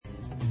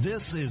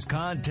This is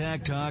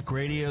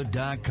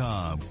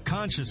ContactTalkRadio.com.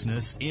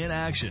 Consciousness in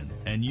action.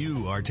 And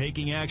you are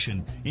taking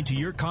action into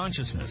your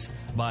consciousness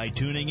by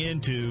tuning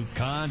into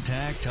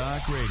Contact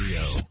Talk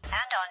Radio. And on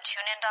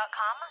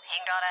TuneIn.com,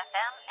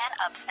 Hing.fm, and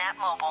UpSnap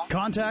Mobile.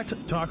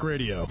 Contact Talk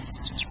Radio.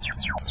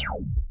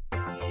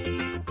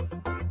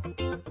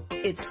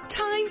 It's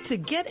time to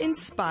get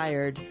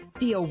inspired.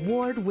 The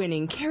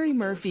award-winning Carrie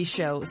Murphy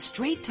Show,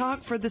 Straight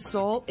Talk for the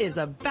Soul, is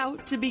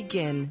about to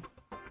begin.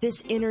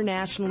 This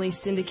internationally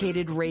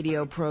syndicated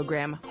radio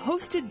program,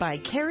 hosted by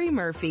Carrie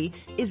Murphy,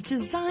 is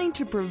designed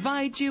to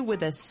provide you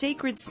with a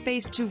sacred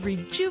space to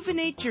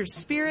rejuvenate your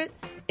spirit,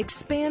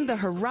 expand the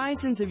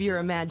horizons of your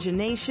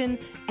imagination,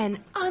 and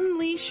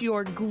unleash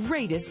your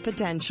greatest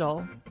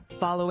potential.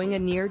 Following a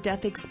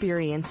near-death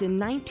experience in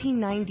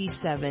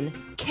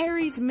 1997,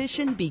 Carrie's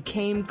mission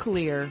became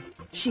clear.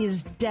 She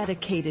is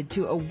dedicated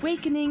to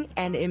awakening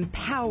and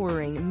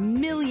empowering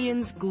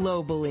millions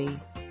globally.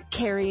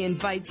 Carrie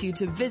invites you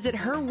to visit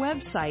her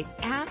website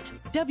at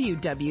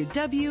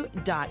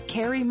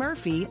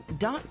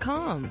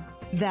www.carriemurphy.com.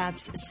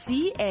 That's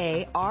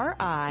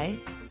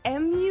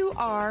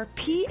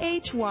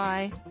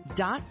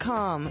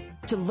CARIMURPHY.com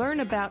to learn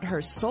about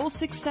her Soul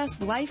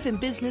Success Life and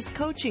Business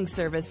Coaching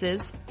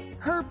Services,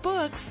 her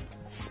books,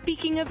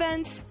 speaking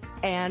events,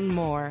 and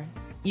more.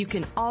 You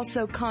can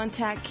also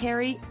contact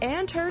Carrie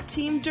and her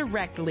team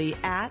directly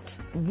at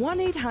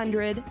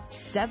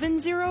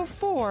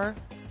 1-800-704-SOUL.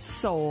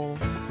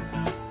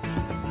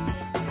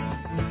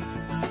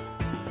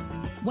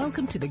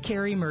 Welcome to the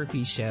Carrie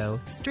Murphy Show,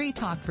 Straight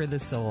Talk for the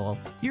Soul,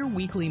 your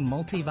weekly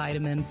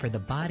multivitamin for the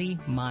body,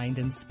 mind,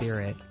 and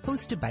spirit,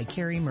 hosted by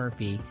Carrie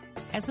Murphy.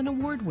 As an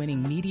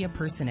award-winning media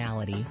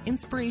personality,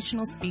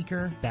 inspirational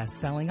speaker,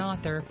 best-selling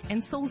author,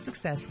 and soul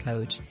success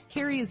coach,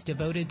 Carrie is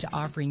devoted to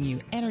offering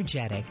you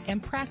energetic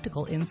and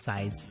practical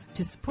insights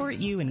to support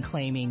you in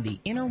claiming the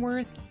inner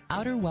worth,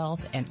 outer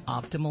wealth, and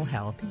optimal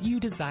health you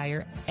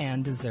desire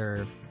and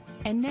deserve.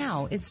 And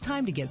now it's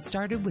time to get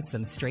started with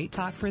some Straight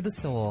Talk for the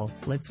Soul.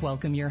 Let's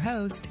welcome your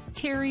host,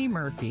 Carrie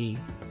Murphy.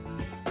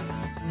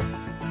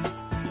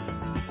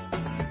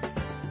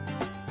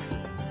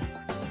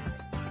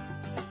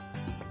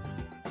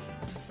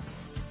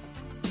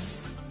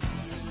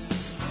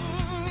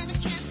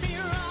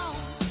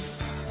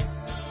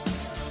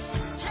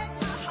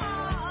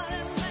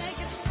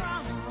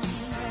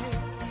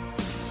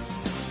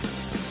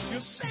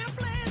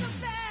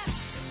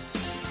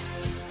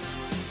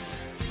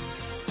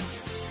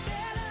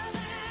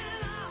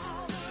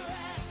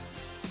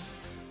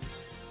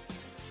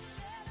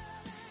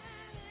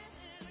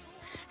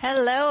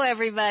 Hello,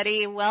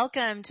 everybody.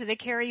 Welcome to the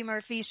Carrie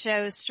Murphy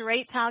Show,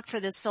 Straight Talk for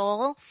the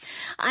Soul.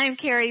 I'm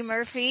Carrie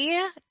Murphy.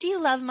 Do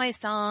you love my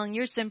song?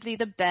 You're simply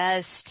the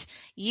best.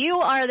 You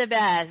are the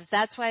best.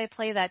 That's why I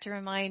play that to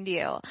remind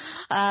you.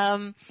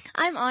 I'm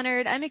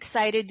honored. I'm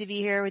excited to be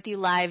here with you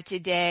live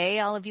today.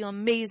 All of you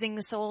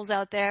amazing souls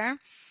out there.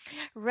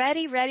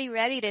 Ready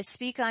to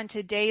speak on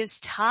today's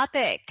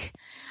topic.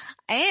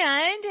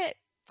 And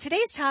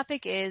today's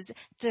topic is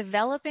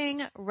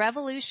developing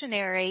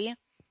revolutionary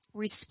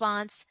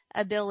response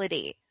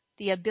ability,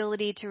 the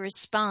ability to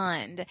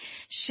respond,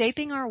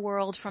 shaping our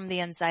world from the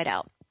inside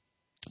out.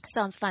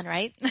 Sounds fun,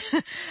 right?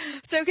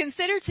 So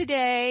consider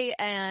today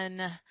an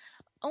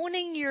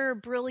owning your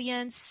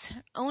brilliance,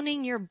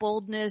 owning your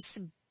boldness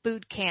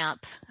boot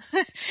camp,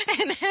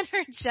 an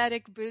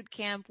energetic boot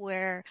camp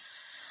where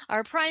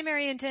our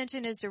primary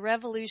intention is to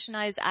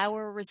revolutionize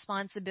our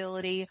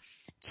responsibility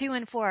to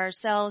and for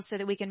ourselves so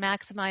that we can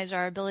maximize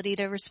our ability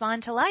to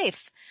respond to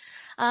life.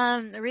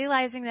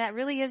 Realizing that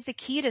really is the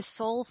key to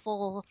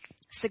soulful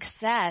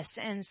success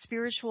and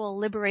spiritual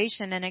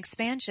liberation and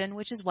expansion,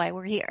 which is why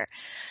we're here.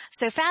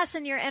 So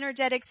fasten your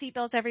energetic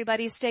seatbelts,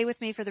 everybody. Stay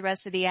with me for the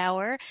rest of the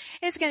hour.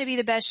 It's going to be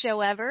the best show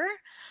ever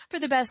for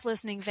the best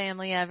listening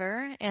family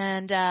ever.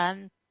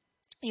 And,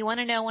 you want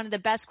to know one of the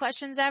best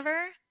questions ever?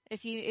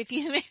 If you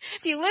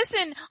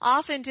listen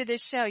often to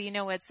this show, you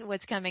know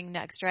what's coming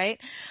next,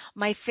 right?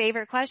 My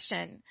favorite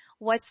question,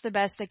 what's the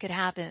best that could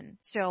happen?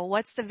 So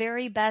what's the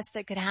very best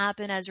that could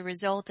happen as a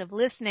result of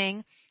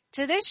listening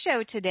to this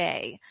show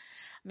today?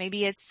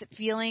 Maybe it's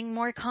feeling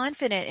more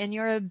confident in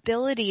your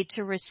ability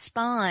to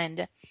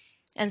respond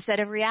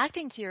instead of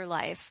reacting to your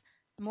life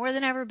more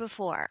than ever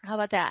before. How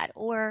about that?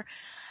 Or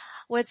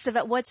what's the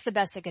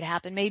best that could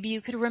happen? Maybe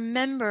you could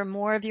remember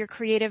more of your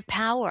creative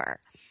power.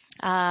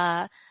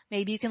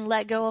 Maybe you can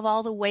let go of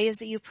all the ways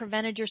that you've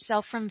prevented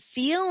yourself from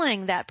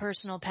feeling that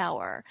personal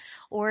power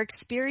or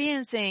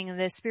experiencing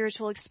the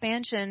spiritual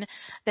expansion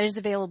that is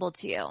available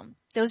to you.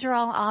 Those are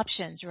all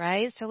options,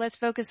 right? So let's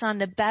focus on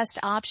the best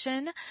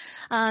option,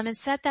 and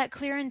set that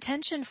clear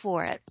intention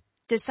for it.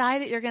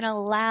 Decide that you're going to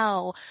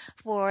allow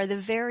for the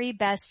very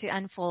best to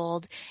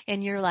unfold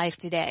in your life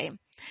today.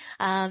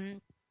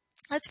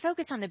 let's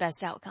focus on the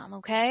best outcome,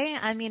 okay?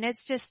 I mean,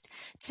 it's just,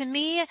 to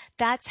me,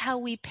 that's how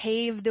we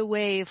pave the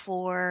way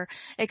for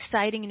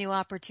exciting new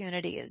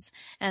opportunities.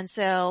 And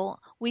so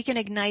we can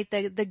ignite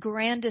the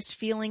grandest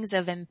feelings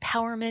of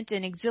empowerment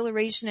and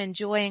exhilaration and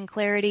joy and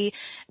clarity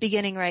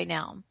beginning right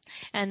now.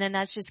 And then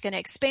that's just going to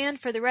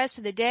expand for the rest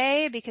of the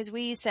day because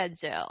we said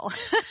so.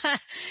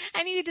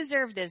 And you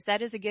deserve this.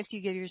 That is a gift you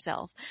give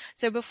yourself.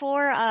 So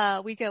before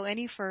we go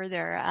any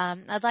further,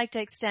 I'd like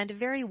to extend a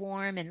very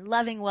warm and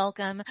loving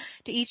welcome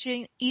to each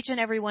and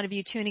every one of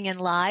you tuning in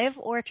live,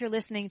 or if you're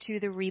listening to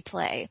the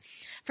replay.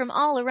 From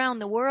all around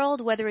the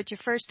world, whether it's your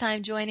first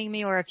time joining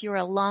me or if you're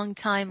a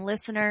long-time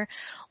listener,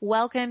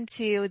 welcome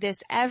to this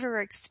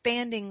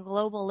ever-expanding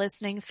global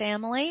listening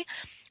family.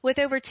 With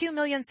over 2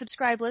 million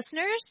subscribed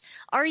listeners,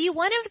 are you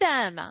one of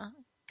them?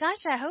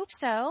 Gosh, I hope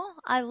so.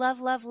 I love,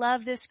 love,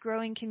 love this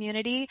growing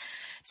community.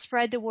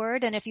 Spread the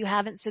word. And if you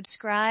haven't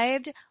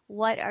subscribed,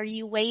 what are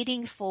you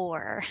waiting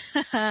for?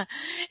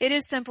 It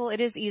is simple. It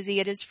is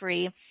easy. It is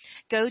free.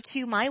 Go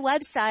to my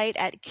website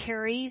at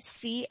Cari,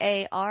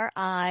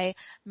 C-A-R-I,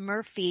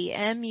 Murphy,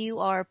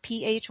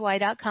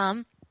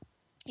 MURPHY.com.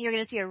 You're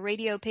going to see a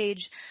radio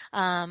page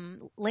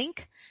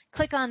link.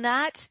 Click on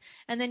that,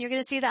 and then you're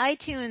going to see the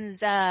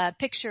iTunes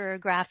picture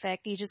graphic.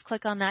 You just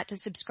click on that to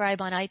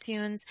subscribe on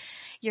iTunes.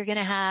 You're going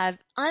to have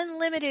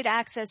unlimited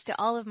access to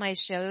all of my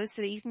shows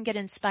so that you can get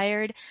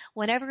inspired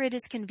whenever it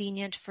is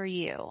convenient for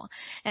you.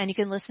 And you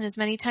can listen as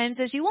many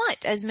times as you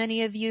want, as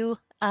many of you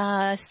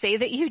say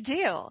that you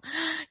do,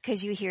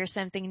 because you hear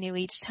something new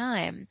each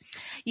time.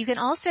 You can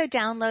also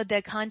download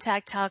the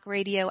Contact Talk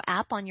Radio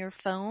app on your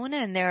phone,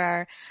 and there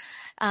are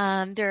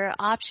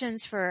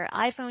options for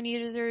iPhone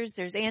users.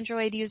 There's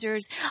Android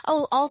users.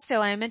 Oh, also,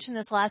 I mentioned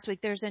this last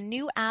week, there's a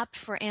new app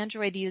for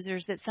Android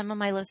users that some of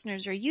my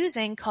listeners are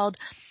using called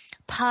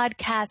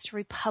Podcast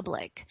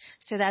Republic.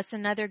 So that's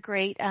another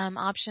great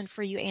option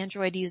for you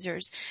Android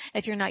users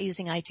if you're not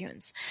using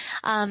iTunes.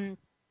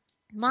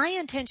 My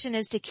intention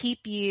is to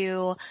keep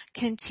you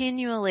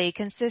continually,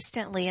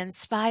 consistently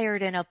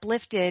inspired and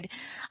uplifted,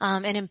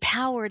 and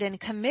empowered and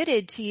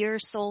committed to your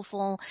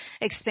soulful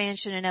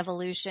expansion and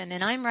evolution.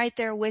 And I'm right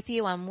there with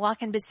you. I'm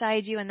walking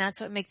beside you, and that's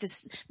what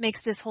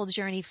makes this whole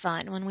journey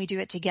fun when we do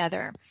it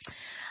together.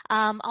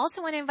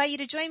 Also want to invite you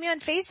to join me on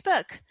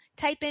Facebook.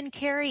 Type in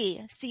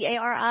Cari,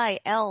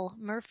 C-A-R-I-L,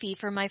 Murphy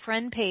for my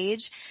friend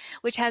page,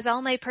 which has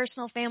all my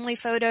personal family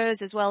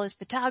photos as well as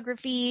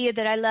photography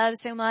that I love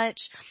so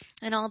much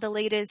and all the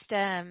latest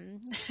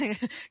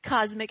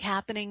cosmic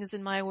happenings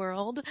in my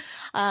world.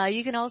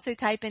 You can also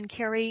type in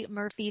Cari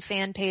Murphy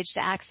fan page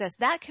to access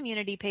that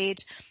community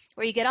page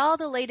where you get all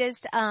the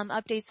latest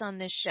updates on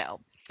this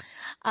show.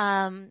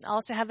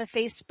 Also have a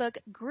Facebook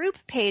group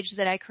page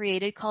that I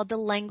created called the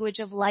Language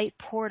of Light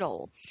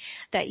Portal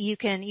that you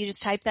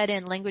just type that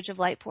in, Language of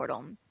Light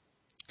Portal.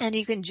 And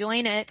you can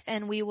join it,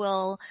 and we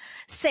will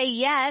say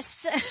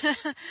yes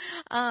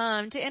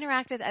to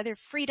interact with other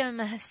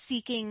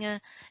freedom-seeking,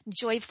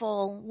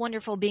 joyful,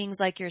 wonderful beings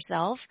like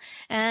yourself.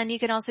 And you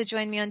can also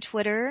join me on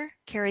Twitter,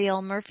 Cari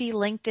L. Murphy,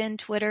 LinkedIn,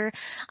 Twitter.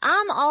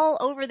 I'm all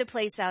over the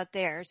place out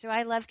there, so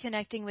I love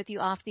connecting with you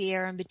off the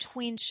air and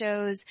between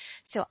shows.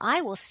 So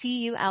I will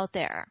see you out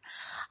there.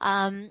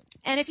 And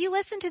if you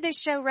listen to this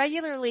show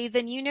regularly,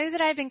 then you know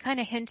that I've been kind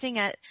of hinting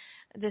at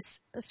this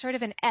sort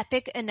of an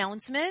epic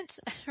announcement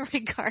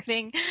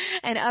regarding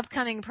an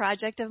upcoming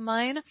project of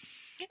mine.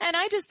 And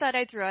I just thought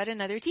I'd throw out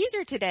another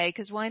teaser today,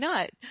 because why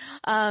not?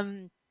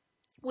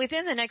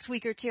 Within the next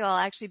week or two, I'll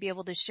actually be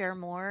able to share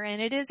more.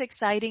 And it is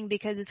exciting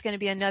because it's going to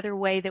be another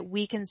way that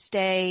we can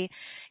stay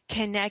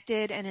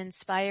connected and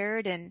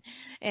inspired and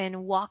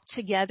walk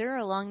together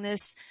along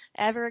this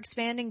ever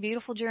expanding,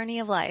 beautiful journey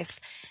of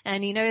life.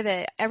 And you know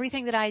that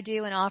everything that I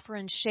do and offer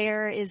and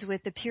share is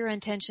with the pure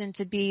intention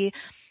to be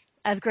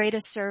of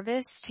greatest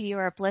service to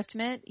your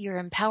upliftment,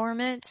 your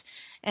empowerment,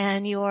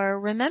 and your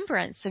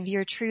remembrance of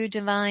your true,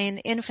 divine,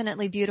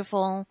 infinitely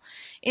beautiful,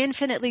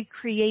 infinitely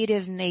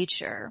creative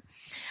nature.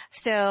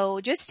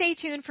 So just stay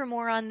tuned for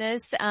more on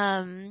this.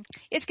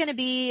 It's going to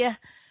be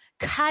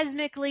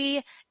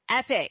cosmically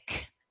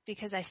epic,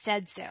 because I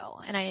said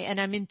so,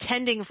 and I'm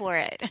intending for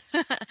it.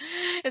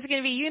 It's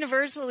going to be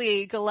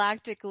universally,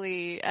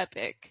 galactically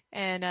epic,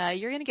 and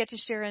you're going to get to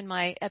share in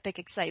my epic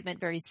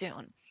excitement very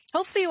soon.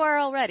 Hopefully you are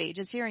already,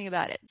 just hearing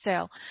about it.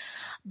 So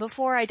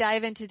before I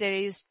dive into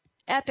today's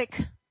epic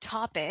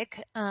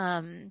topic,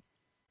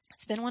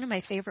 it's been one of my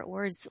favorite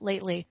words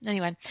lately.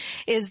 Anyway,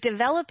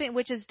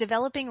 which is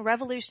developing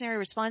revolutionary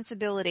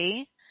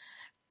responsibility,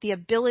 the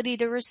ability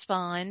to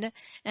respond,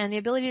 and the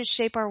ability to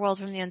shape our world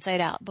from the inside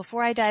out.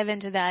 Before I dive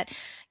into that,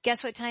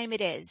 guess what time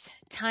it is?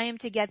 Time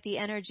to get the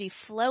energy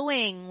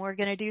flowing. We're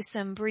going to do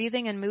some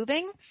breathing and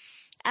moving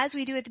as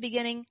we do at the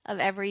beginning of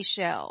every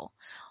show.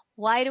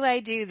 Why do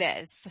I do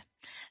this?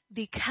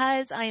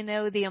 because I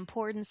know the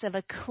importance of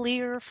a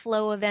clear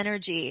flow of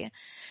energy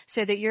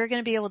so that you're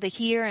going to be able to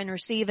hear and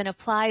receive and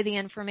apply the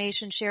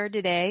information shared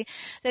today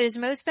that is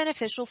most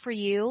beneficial for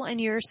you and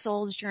your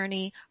soul's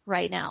journey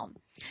right now.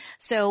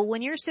 So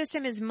when your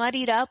system is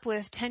muddied up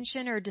with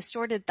tension or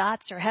distorted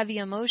thoughts or heavy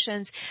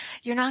emotions,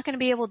 you're not going to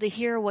be able to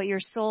hear what your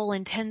soul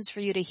intends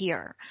for you to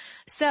hear.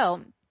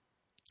 So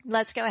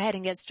let's go ahead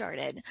and get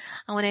started.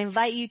 I want to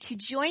invite you to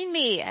join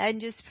me and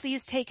just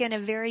please take in a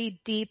very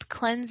deep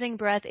cleansing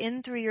breath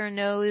in through your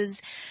nose,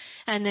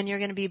 and then you're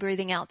going to be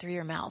breathing out through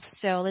your mouth.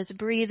 So let's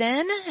breathe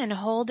in and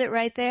hold it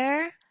right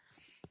there.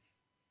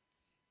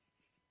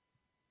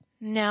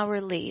 Now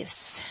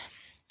release.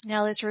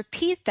 Now let's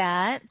repeat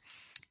that.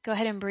 Go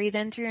ahead and breathe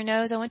in through your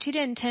nose. I want you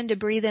to intend to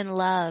breathe in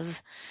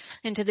love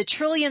into the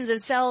trillions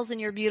of cells in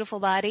your beautiful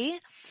body.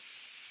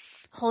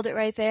 Hold it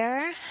right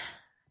there.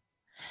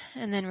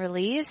 And then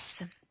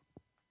release.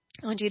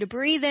 I want you to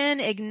breathe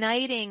in,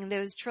 igniting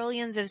those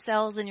trillions of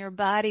cells in your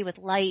body with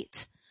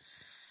light.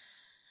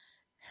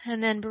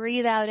 And then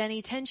breathe out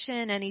any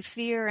tension, any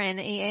fear, and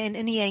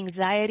any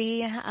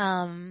anxiety.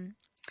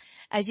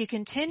 As you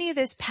continue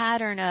this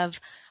pattern of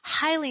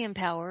highly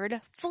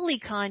empowered, fully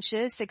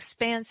conscious,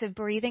 expansive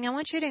breathing, I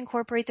want you to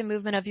incorporate the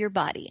movement of your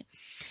body.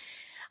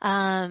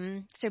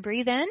 So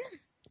breathe in,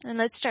 and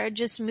let's start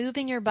just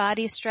moving your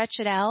body,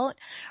 stretch it out.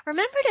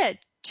 Remember to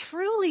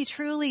truly,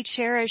 truly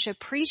cherish,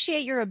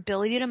 appreciate your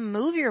ability to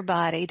move your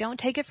body. Don't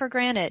take it for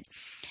granted.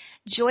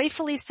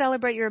 Joyfully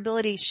celebrate your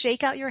ability.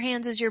 Shake out your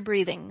hands as you're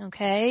breathing,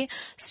 okay?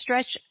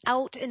 Stretch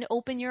out and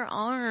open your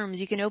arms.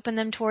 You can open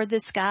them toward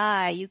the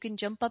sky. You can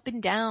jump up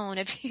and down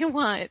if you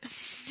want.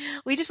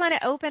 We just want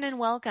to open and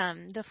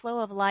welcome the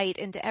flow of light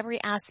into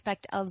every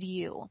aspect of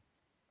you.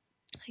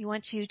 I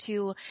want you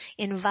to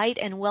invite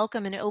and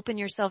welcome and open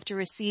yourself to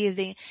receive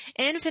the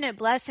infinite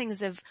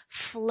blessings of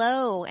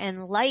flow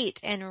and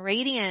light and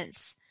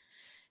radiance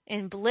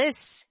and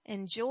bliss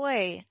and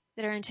joy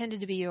that are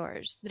intended to be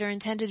yours, that are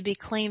intended to be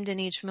claimed in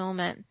each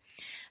moment.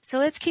 So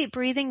let's keep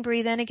breathing.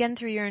 Breathe in again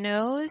through your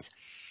nose.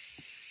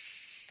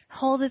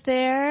 Hold it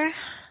there.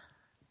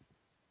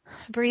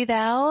 Breathe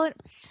out.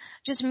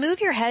 Just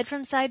move your head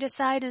from side to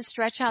side and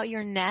stretch out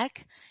your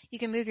neck. You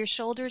can move your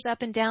shoulders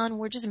up and down.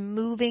 We're just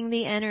moving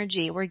the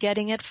energy. We're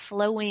getting it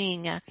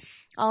flowing.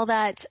 All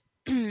that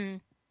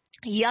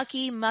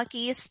yucky,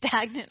 mucky,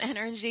 stagnant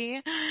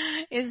energy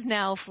is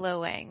now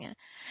flowing.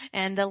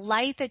 And the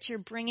light that you're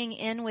bringing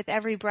in with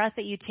every breath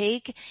that you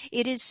take,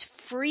 it is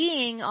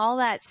freeing all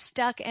that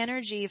stuck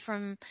energy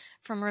from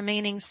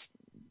remaining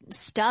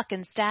stuck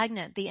and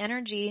stagnant. The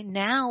energy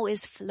now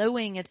is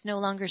flowing. It's no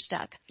longer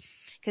stuck.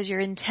 Because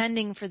you're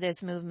intending for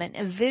this movement.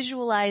 And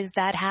visualize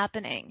that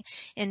happening.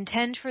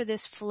 Intend for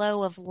this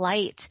flow of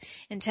light.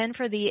 Intend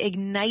for the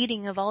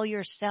igniting of all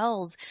your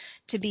cells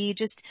to be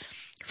just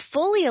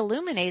fully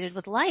illuminated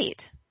with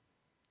light.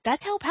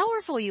 That's how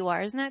powerful you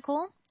are. Isn't that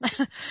cool?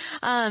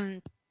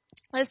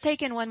 Let's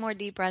take in one more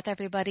deep breath,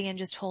 everybody, and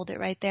just hold it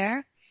right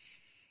there.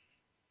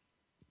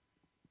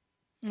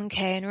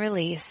 Okay, and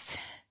release.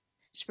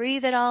 Just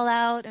breathe it all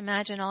out.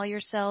 Imagine all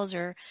your cells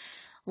are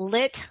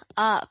lit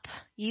up.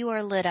 You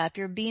are lit up.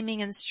 You're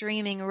beaming and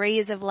streaming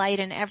rays of light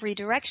in every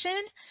direction.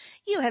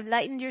 You have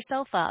lightened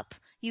yourself up.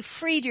 You've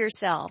freed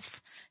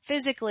yourself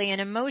physically and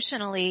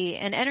emotionally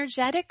and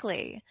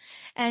energetically.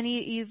 And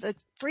you've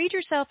freed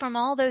yourself from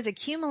all those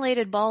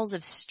accumulated balls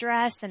of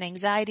stress and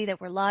anxiety that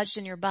were lodged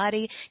in your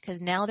body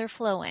because now they're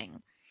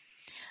flowing.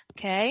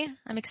 Okay,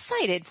 I'm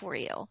excited for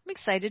you. I'm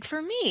excited for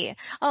me.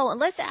 Oh, and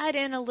let's add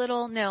in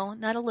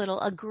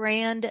a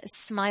grand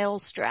smile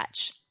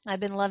stretch. I've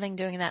been loving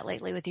doing that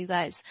lately with you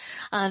guys.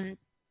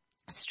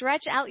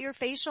 Stretch out your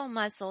facial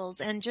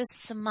muscles and just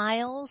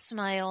smile,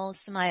 smile,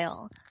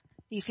 smile.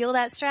 You feel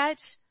that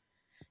stretch?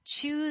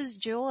 Choose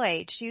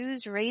joy,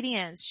 choose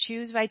radiance,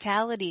 choose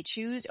vitality,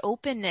 choose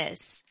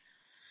openness,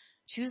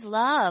 choose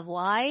love.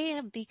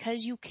 Why?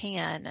 Because you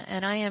can.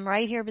 And I am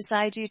right here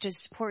beside you to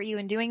support you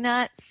in doing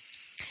that.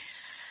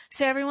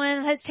 So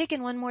everyone, let's take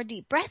in one more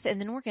deep breath and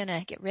then we're going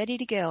to get ready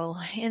to go.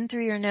 In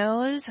through your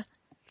nose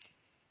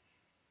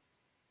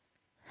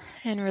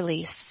and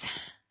release.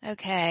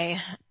 Okay.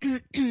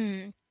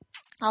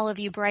 All of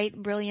you bright,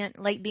 brilliant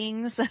light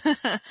beings,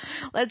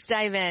 let's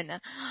dive in.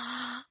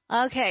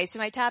 Okay, so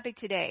my topic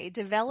today,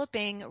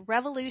 developing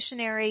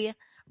revolutionary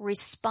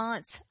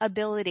response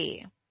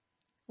ability.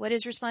 What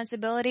is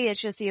responsibility?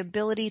 It's just the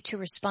ability to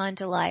respond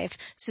to life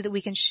so that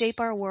we can shape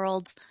our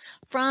worlds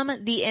from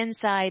the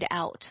inside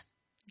out.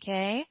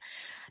 Okay,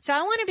 so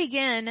I want to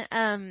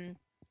begin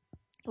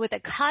with a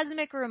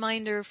cosmic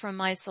reminder from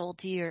my soul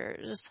to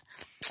yours.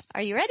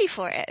 Are you ready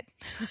for it?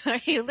 Are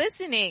you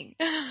listening?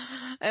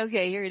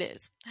 Okay, here it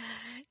is.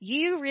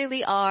 You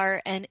really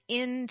are an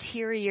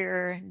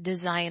interior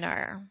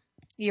designer.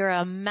 You're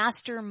a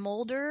master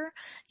molder.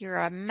 You're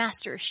a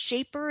master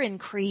shaper and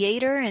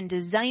creator and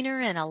designer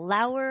and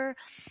allower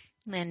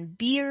and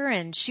beer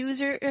and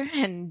chooser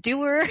and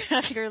doer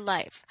of your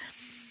life.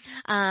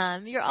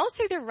 You're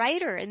also the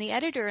writer and the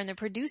editor and the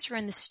producer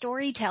and the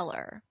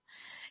storyteller.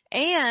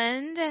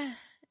 And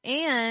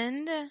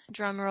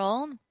drum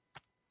roll,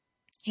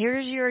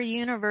 Here's your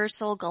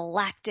universal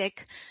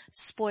galactic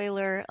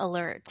spoiler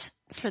alert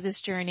for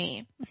this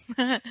journey.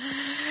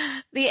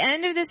 The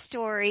end of the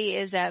story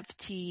is up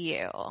to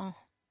you.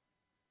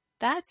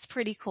 That's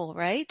pretty cool,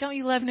 right? Don't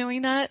you love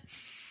knowing that?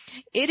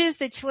 It is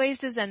the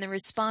choices and the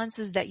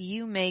responses that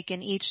you make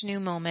in each new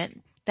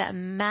moment that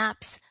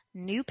maps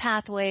new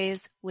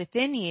pathways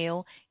within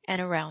you and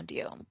around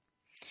you.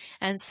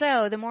 And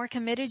so the more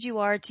committed you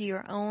are to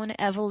your own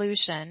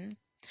evolution,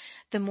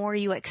 the more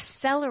you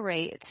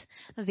accelerate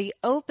the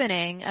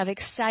opening of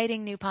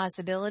exciting new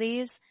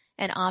possibilities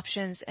and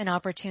options and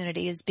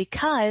opportunities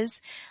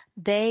because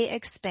they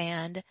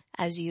expand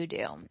as you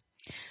do.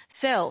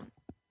 So,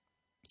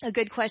 a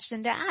good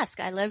question to ask.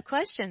 I love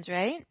questions,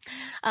 right?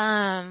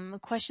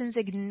 Questions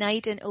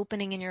ignite an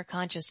opening in your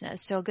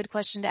consciousness. So a good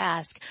question to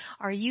ask.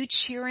 Are you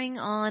cheering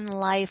on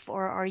life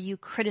or are you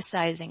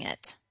criticizing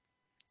it?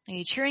 Are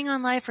you cheering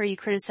on life or are you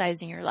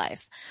criticizing your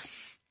life?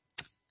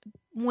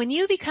 When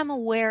you become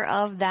aware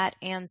of that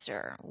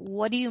answer,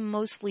 what are you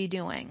mostly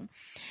doing?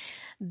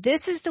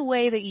 This is the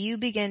way that you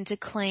begin to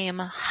claim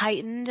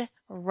heightened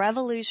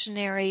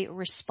revolutionary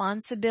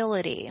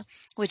responsibility,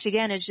 which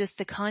again is just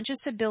the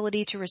conscious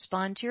ability to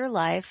respond to your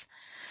life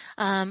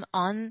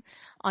on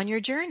your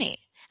journey.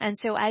 And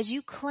so as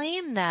you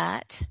claim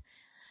that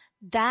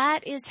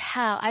is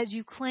how, as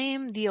you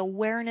claim the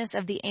awareness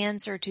of the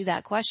answer to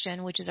that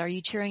question, which is are you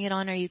cheering it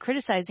on, are you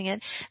criticizing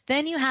it,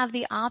 then you have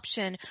the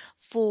option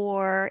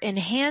for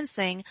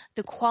enhancing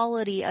the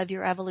quality of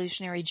your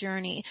evolutionary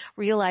journey,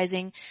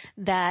 realizing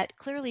that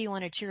clearly you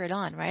want to cheer it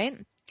on, right?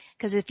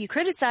 Because if you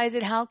criticize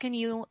it, how can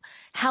you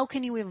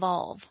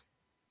evolve?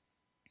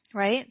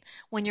 Right?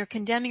 When you're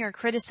condemning or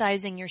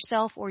criticizing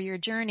yourself or your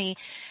journey,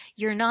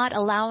 you're not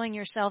allowing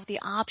yourself the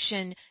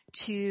option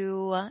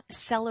to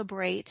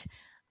celebrate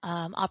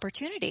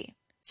opportunity.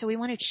 So we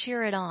want to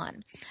cheer it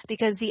on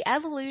because the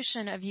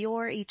evolution of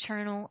your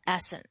eternal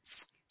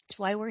essence, that's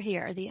why we're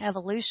here, the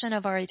evolution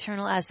of our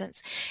eternal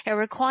essence, it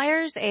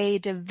requires a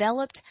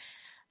developed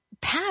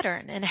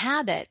pattern and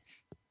habit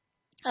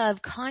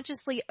of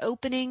consciously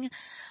opening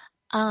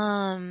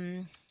our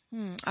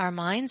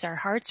minds, our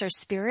hearts, our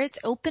spirits,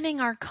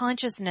 opening our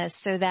consciousness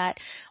so that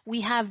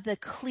we have the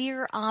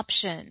clear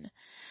option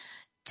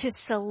to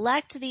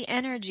select the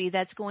energy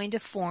that's going to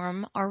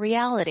form our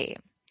reality.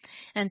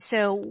 And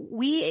so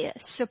we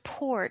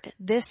support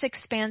this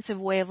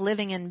expansive way of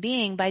living and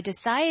being by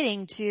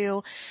deciding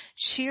to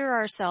cheer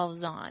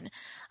ourselves on.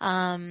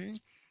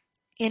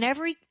 In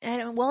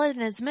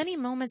as many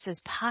moments as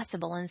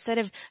possible instead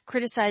of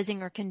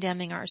criticizing or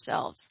condemning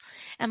ourselves.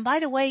 And by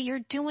the way, you're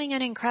doing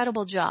an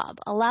incredible job.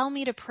 Allow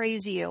me to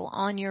praise you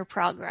on your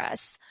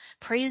progress.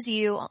 Praise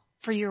you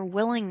for your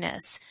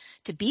willingness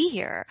to be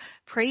here.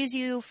 Praise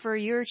you for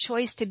your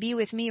choice to be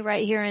with me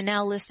right here and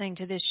now listening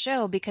to this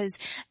show, because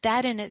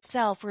that in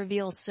itself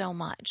reveals so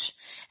much.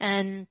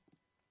 And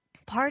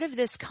part of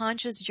this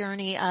conscious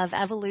journey of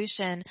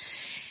evolution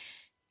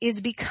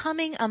is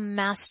becoming a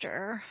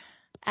master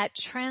at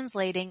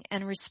translating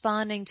and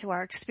responding to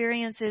our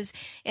experiences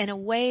in a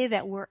way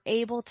that we're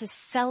able to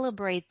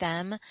celebrate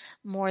them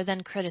more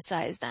than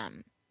criticize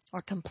them or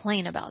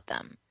complain about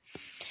them.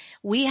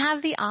 We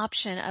have the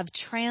option of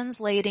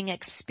translating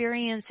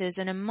experiences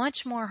in a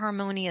much more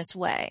harmonious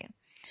way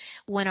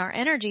when our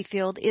energy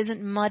field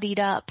isn't muddied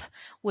up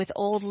with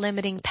old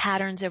limiting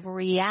patterns of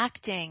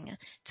reacting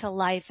to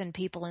life and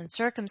people and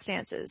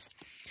circumstances.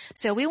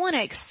 So we want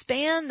to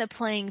expand the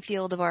playing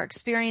field of our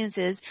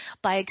experiences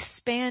by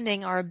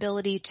expanding our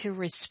ability to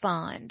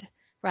respond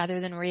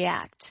rather than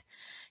react.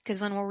 Because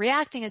when we're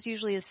reacting, it's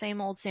usually the same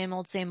old.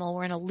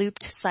 We're in a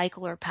looped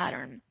cycle or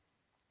pattern.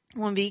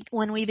 When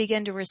we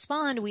begin to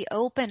respond, we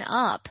open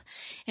up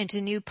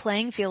into new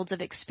playing fields of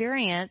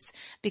experience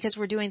because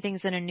we're doing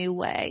things in a new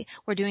way.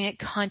 We're doing it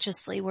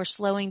consciously. We're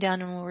slowing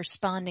down and we're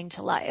responding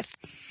to life.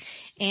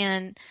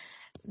 And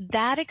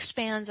that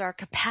expands our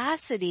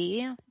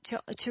capacity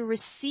to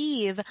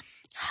receive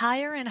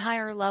higher and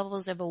higher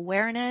levels of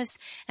awareness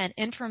and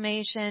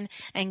information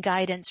and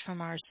guidance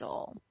from our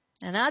soul.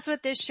 And that's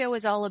what this show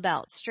is all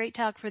about. Straight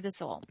talk for the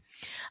soul.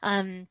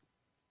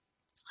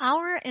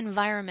 Our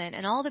environment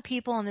and all the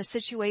people and the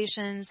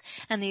situations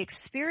and the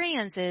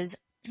experiences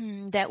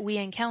that we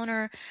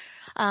encounter,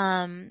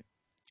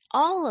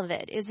 all of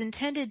it is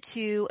intended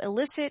to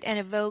elicit and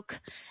evoke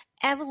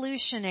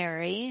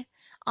evolutionary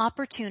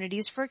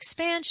opportunities for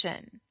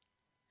expansion.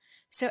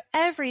 So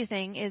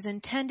everything is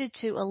intended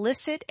to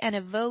elicit and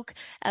evoke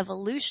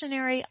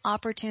evolutionary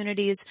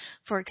opportunities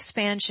for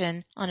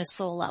expansion on a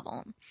soul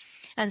level.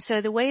 And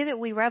so the way that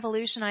we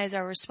revolutionize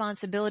our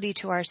responsibility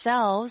to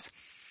ourselves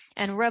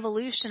and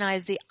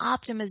revolutionize the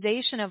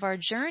optimization of our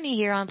journey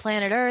here on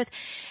planet Earth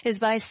is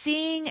by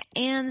seeing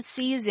and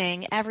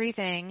seizing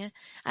everything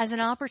as an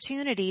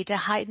opportunity to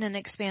heighten and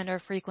expand our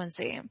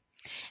frequency.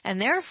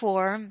 And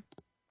therefore,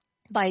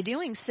 by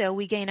doing so,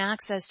 we gain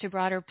access to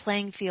broader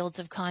playing fields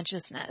of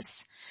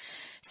consciousness.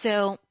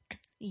 So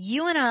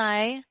you and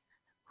I,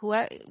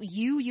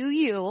 you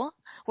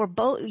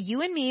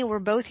and me, we're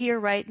both here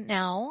right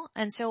now.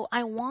 And so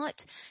I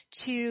want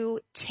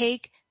to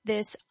take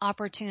this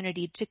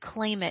opportunity, to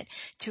claim it,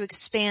 to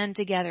expand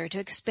together, to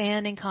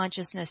expand in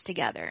consciousness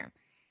together.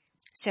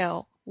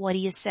 So what do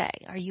you say?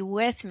 Are you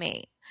with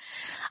me?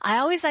 I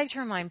always like to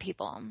remind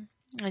people,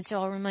 and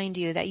so I'll remind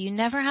you, that you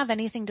never have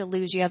anything to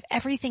lose. You have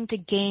everything to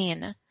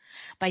gain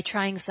by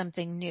trying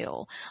something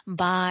new,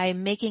 by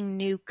making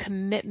new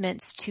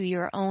commitments to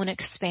your own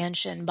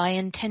expansion, by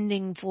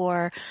intending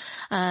for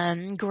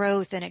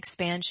growth and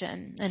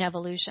expansion and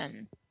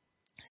evolution.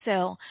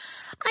 So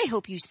I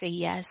hope you say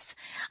yes.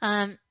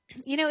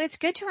 It's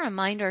good to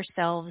remind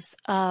ourselves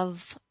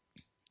of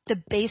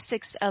the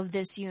basics of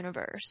this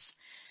universe.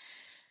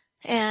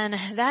 And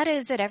that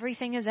is that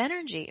everything is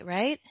energy,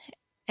 right?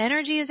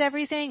 Energy is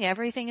everything.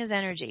 Everything is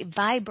energy.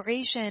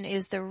 Vibration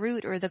is the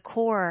root or the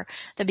core,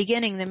 the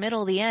beginning, the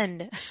middle, the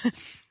end.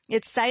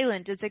 It's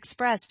silent, it's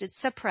expressed, it's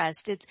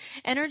suppressed. It's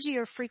energy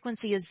or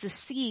frequency is the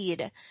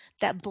seed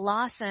that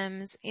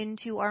blossoms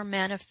into our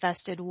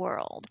manifested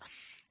world.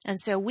 And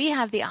so we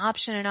have the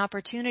option and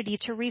opportunity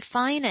to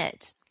refine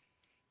it.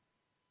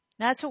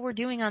 That's what we're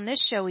doing on this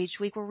show each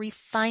week. We're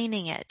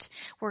refining it.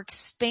 We're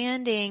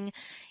expanding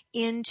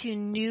into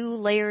new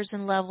layers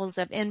and levels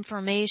of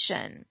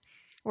information.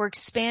 We're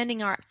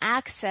expanding our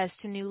access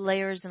to new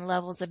layers and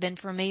levels of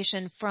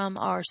information from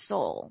our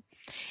soul.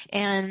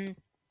 And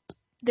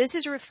this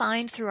is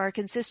refined through our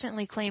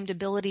consistently claimed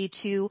ability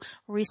to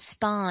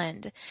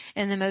respond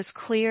in the most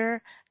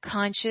clear,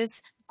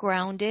 conscious,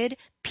 grounded,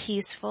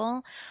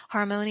 peaceful,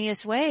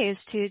 harmonious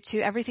ways to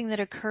everything that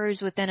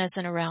occurs within us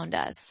and around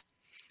us.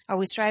 Are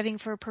we striving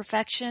for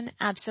perfection?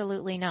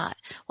 Absolutely not.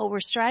 What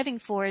we're striving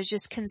for is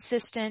just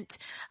consistent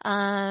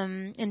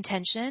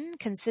intention,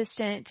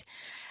 consistently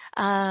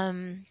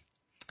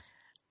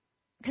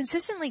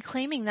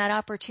claiming that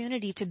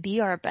opportunity to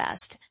be our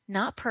best.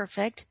 Not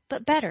perfect,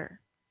 but better.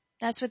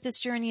 That's what this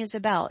journey is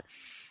about.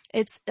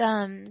 It's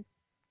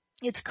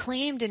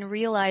claimed and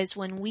realized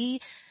when we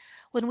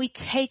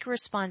take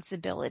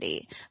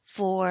responsibility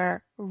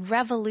for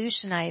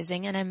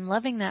revolutionizing, and I'm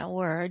loving that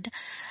word,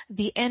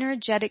 the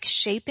energetic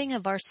shaping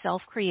of our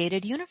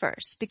self-created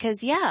universe.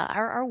 Because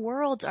our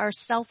worlds are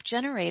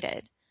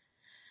self-generated.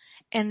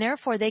 And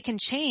therefore they can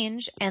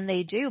change, and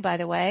they do, by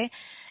the way,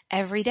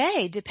 every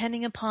day,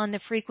 depending upon the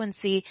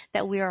frequency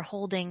that we are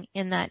holding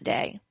in that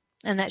day.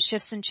 And that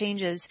shifts and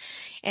changes.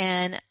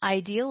 And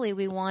ideally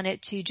we want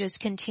it to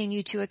just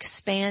continue to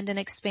expand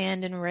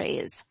and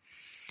raise.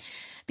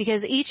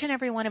 Because each and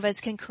every one of us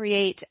can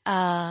create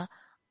a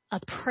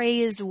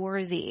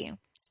praiseworthy,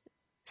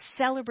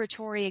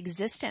 celebratory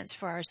existence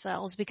for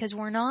ourselves, because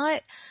we're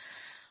not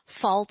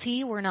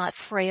faulty, we're not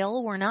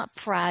frail, we're not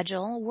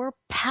fragile, we're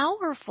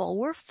powerful,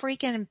 we're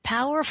freaking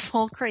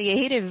powerful,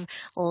 creative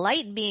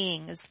light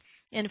beings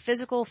in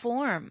physical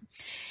form.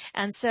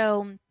 And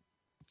so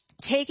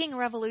taking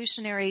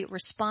revolutionary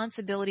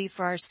responsibility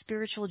for our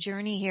spiritual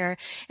journey here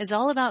is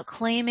all about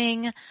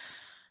claiming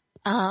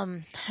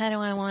how do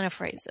I want to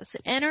phrase this?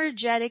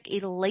 Energetic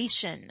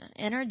elation,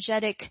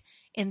 energetic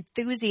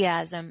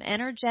enthusiasm,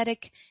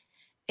 energetic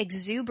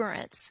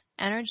exuberance,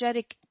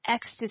 energetic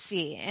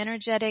ecstasy,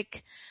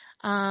 energetic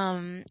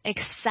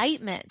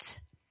excitement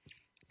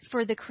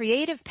for the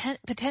creative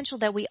potential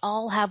that we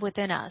all have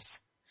within us,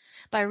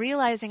 by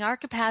realizing our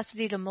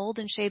capacity to mold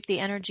and shape the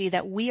energy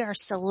that we are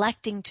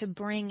selecting to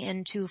bring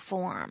into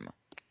form.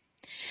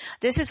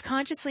 This is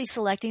consciously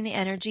selecting the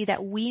energy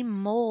that we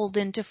mold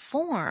into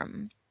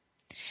form,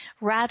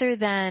 rather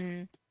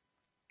than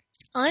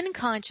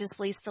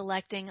unconsciously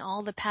selecting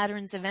all the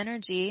patterns of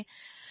energy,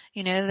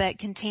 that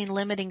contain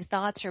limiting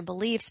thoughts or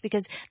beliefs,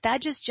 because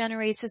that just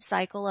generates a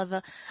cycle of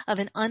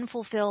an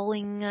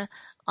unfulfilling,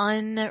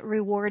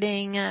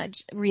 unrewarding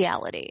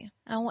reality.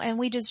 And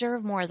we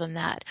deserve more than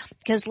that,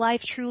 because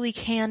life truly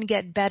can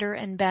get better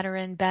and better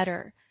and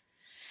better.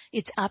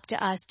 It's up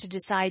to us to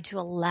decide to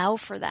allow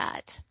for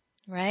that,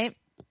 right?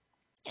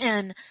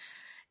 And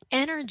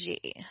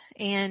energy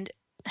and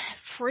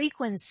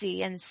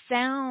frequency and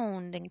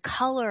sound and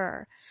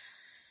color,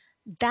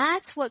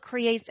 that's what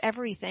creates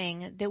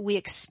everything that we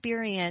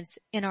experience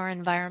in our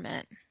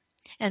environment.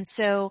 And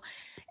so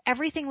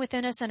everything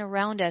within us and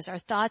around us, our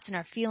thoughts and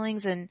our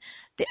feelings, and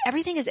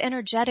everything is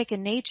energetic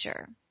in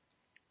nature.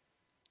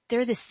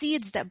 They're the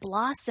seeds that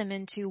blossom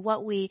into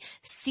what we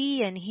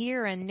see and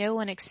hear and know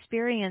and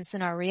experience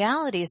in our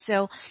reality.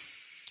 So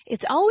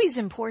it's always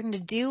important to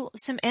do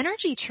some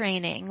energy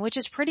training, which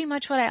is pretty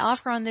much what I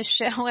offer on this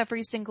show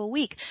every single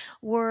week.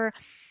 We're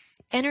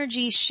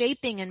energy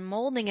shaping and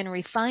molding and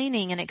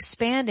refining and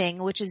expanding,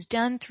 which is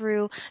done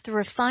through the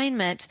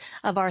refinement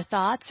of our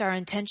thoughts, our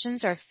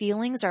intentions, our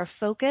feelings, our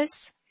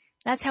focus.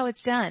 That's how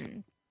it's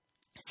done.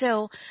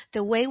 So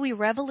the way we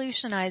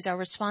revolutionize our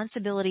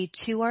responsibility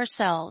to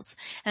ourselves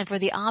and for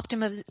the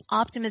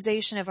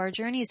optimization of our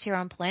journeys here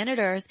on planet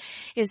Earth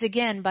is,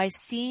 again, by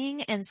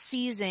seeing and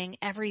seizing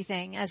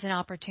everything as an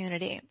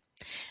opportunity.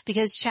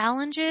 Because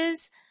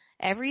challenges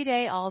every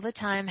day, all the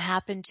time,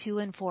 happen to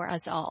and for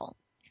us all.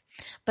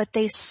 But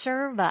they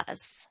serve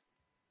us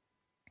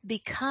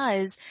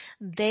because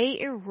they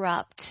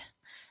erupt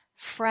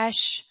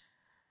fresh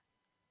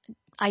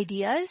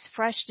ideas,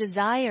 fresh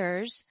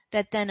desires,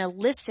 that then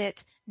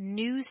elicit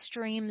new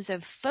streams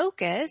of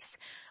focus,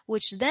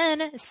 which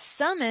then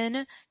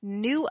summon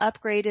new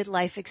upgraded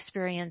life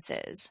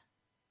experiences.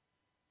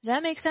 Does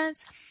that make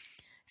sense?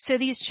 So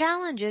these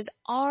challenges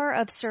are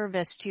of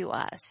service to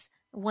us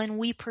when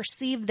we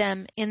perceive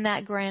them in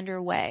that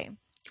grander way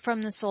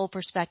from the soul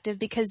perspective,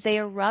 because they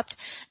erupt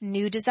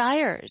new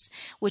desires,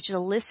 which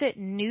elicit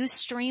new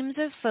streams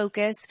of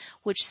focus,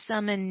 which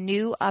summon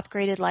new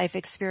upgraded life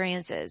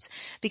experiences.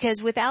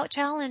 Because without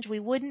challenge, we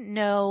wouldn't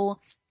know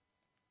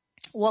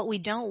what we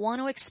don't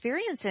want to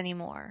experience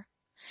anymore.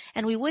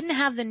 And we wouldn't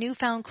have the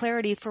newfound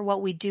clarity for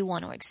what we do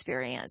want to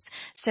experience.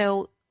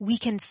 So we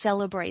can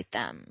celebrate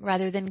them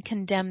rather than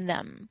condemn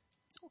them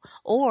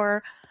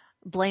or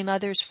blame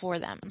others for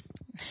them.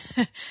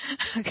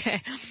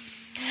 Okay.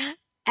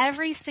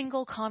 Every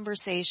single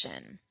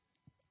conversation,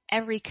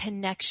 every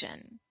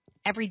connection,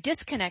 every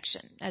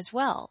disconnection as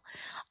well,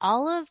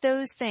 all of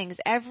those things,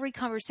 every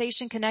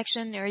conversation,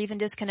 connection, or even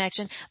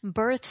disconnection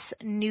births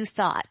new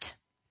thought.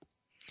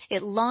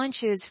 It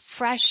launches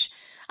fresh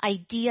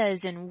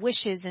ideas and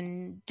wishes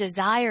and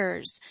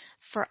desires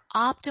for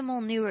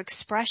optimal new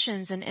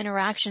expressions and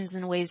interactions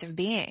and ways of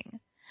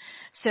being.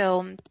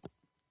 So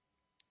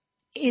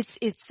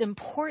it's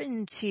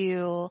important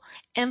to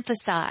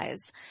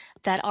emphasize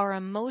that our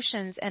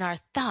emotions and our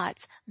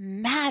thoughts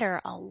matter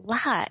a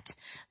lot.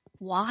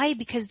 Why?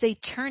 Because they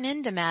turn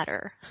into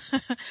matter.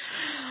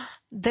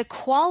 The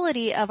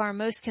quality of our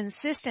most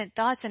consistent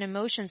thoughts and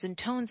emotions and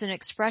tones and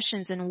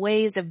expressions and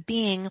ways of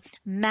being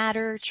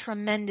matter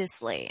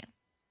tremendously.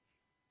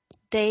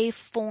 They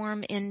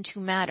form into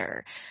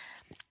matter.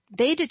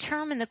 They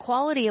determine the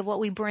quality of what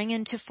we bring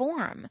into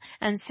form.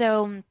 And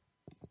so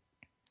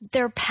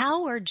their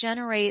power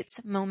generates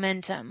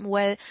momentum,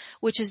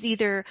 which is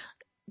either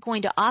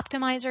going to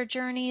optimize our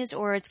journeys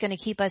or it's going to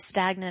keep us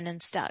stagnant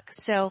and stuck.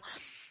 So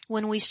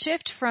when we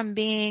shift from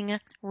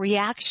being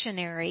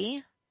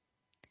reactionary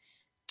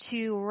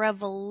to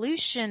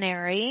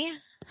revolutionarily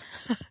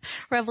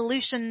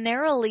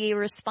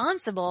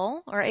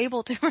responsible or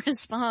able to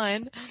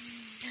respond,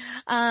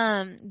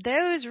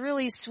 those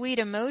really sweet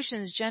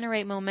emotions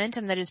generate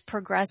momentum that is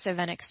progressive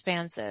and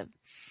expansive.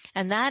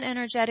 And that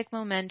energetic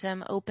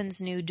momentum opens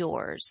new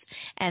doors.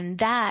 And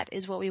that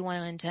is what we want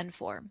to intend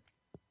for.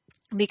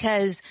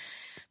 Because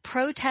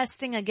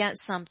protesting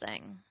against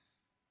something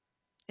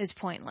is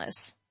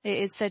pointless.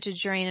 It's such a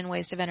drain and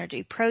waste of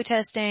energy.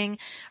 Protesting,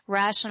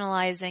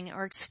 rationalizing,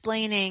 or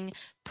explaining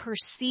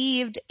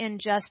perceived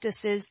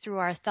injustices through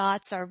our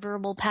thoughts, our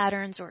verbal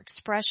patterns, or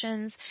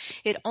expressions,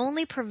 it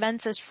only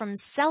prevents us from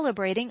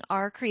celebrating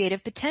our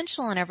creative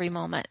potential in every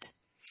moment.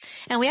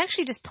 And we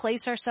actually just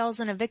place ourselves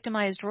in a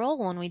victimized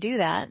role when we do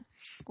that,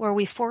 where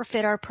we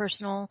forfeit our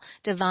personal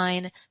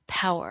divine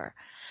power.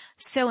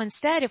 So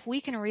instead, if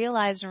we can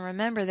realize and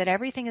remember that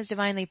everything is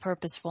divinely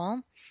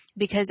purposeful,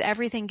 because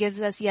everything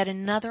gives us yet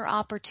another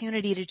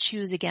opportunity to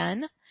choose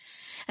again.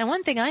 And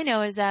one thing I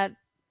know is that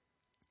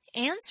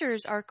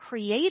answers are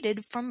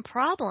created from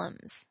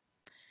problems.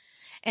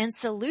 And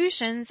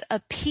solutions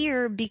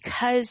appear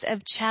because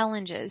of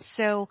challenges.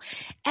 So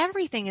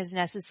everything is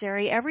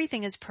necessary,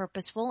 everything is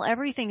purposeful,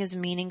 everything is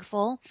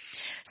meaningful.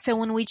 So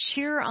when we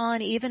cheer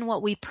on even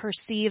what we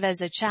perceive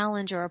as a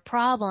challenge or a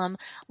problem,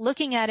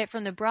 looking at it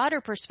from the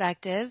broader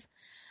perspective,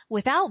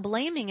 without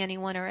blaming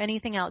anyone or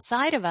anything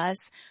outside of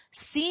us,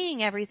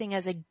 seeing everything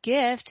as a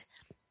gift,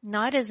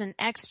 not as an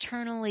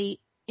externally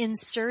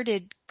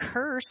inserted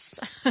curse,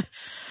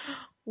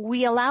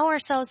 we allow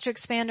ourselves to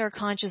expand our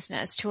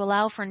consciousness, to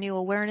allow for new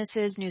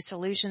awarenesses, new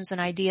solutions,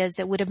 and ideas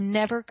that would have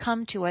never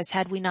come to us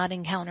had we not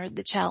encountered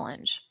the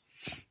challenge.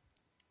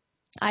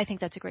 I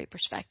think that's a great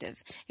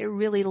perspective. It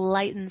really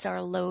lightens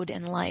our load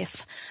in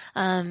life.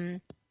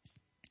 And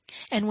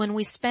when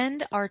we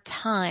spend our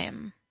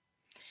time,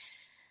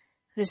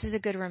 this is a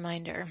good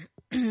reminder,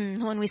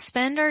 when we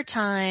spend our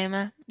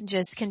time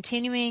just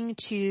continuing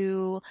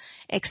to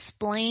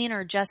explain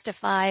or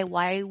justify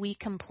why we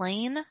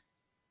complain,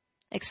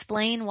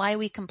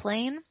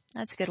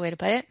 that's a good way to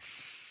put it.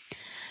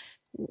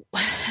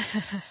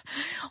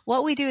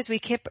 What we do is we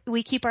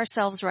keep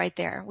ourselves right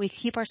there. We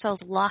keep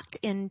ourselves locked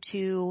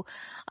into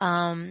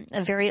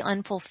a very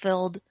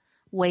unfulfilled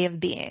way of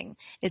being.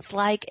 It's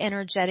like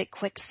energetic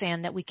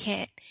quicksand that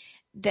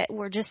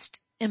we're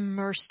just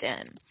immersed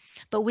in.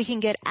 But we can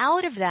get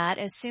out of that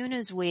as soon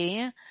as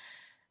we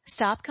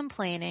stop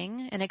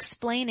complaining and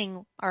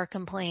explaining our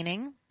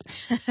complaining.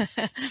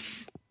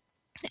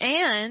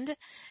 And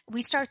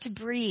we start to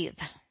breathe.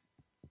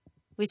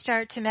 We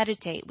start to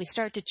meditate. We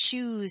start to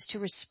choose to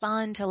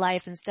respond to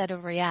life instead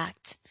of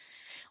react.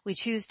 We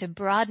choose to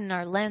broaden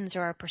our lens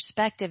or our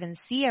perspective and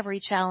see every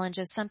challenge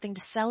as something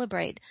to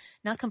celebrate,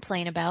 not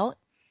complain about.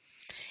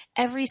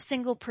 Every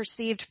single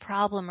perceived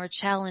problem or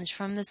challenge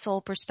from the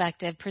soul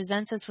perspective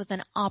presents us with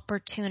an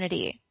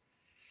opportunity.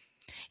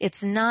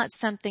 It's not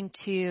something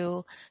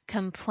to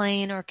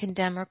complain or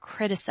condemn or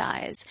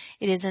criticize.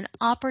 It is an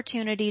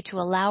opportunity to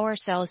allow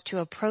ourselves to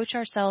approach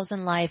ourselves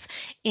in life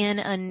in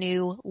a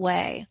new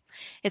way.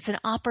 It's an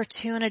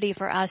opportunity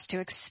for us to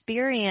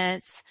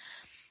experience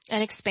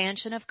an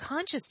expansion of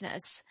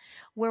consciousness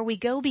where we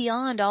go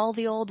beyond all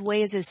the old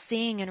ways of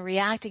seeing and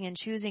reacting and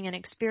choosing and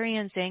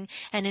experiencing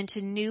and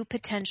into new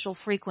potential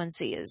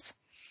frequencies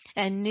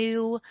and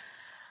new,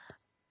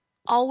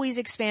 always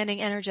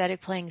expanding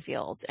energetic playing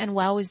fields. And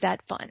wow, is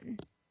that fun.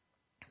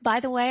 By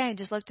the way, I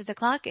just looked at the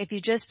clock. If you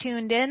just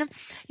tuned in,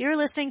 you're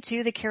listening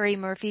to The Carrie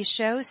Murphy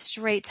Show,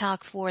 Straight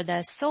Talk for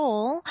the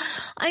Soul.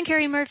 I'm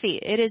Carrie Murphy.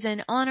 It is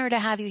an honor to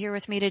have you here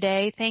with me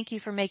today. Thank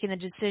you for making the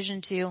decision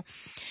to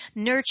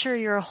nurture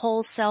your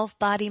whole self,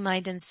 body,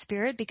 mind, and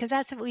spirit, because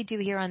that's what we do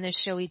here on this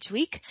show each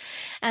week.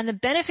 And the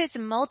benefits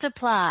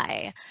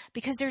multiply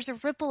because there's a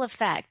ripple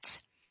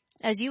effect.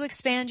 As you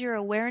expand your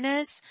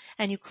awareness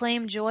and you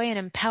claim joy and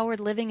empowered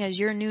living as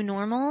your new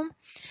normal,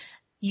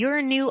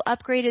 your new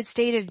upgraded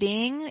state of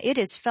being, it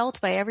is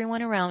felt by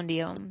everyone around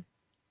you.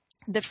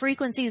 The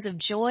frequencies of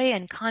joy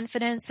and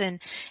confidence and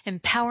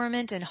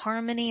empowerment and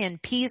harmony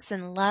and peace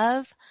and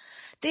love,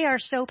 they are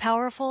so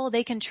powerful,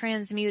 they can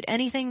transmute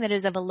anything that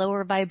is of a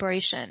lower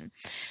vibration.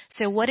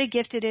 So what a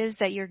gift it is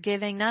that you're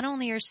giving not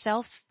only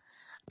yourself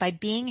by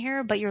being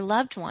here, but your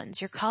loved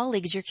ones, your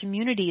colleagues, your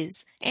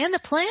communities, and the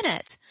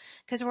planet,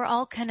 because we're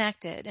all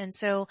connected. And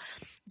so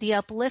the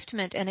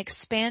upliftment and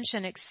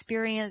expansion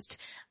experienced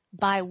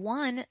by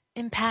one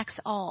impacts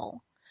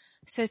all.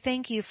 So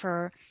thank you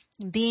for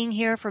being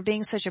here, for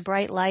being such a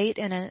bright light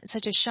and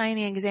such a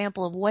shining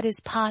example of what is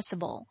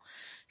possible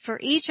for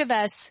each of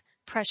us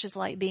precious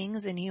light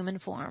beings in human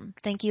form.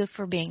 Thank you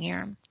for being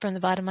here from the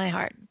bottom of my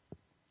heart.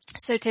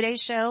 So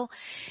today's show,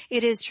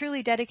 it is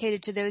truly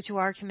dedicated to those who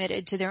are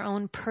committed to their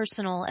own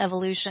personal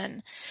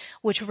evolution,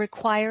 which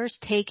requires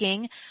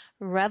taking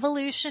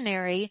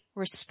revolutionary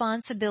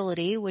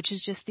responsibility, which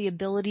is just the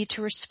ability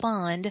to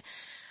respond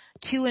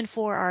to and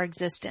for our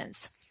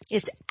existence.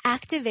 It's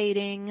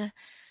activating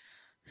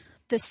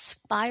the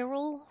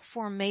spiral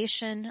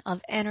formation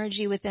of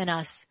energy within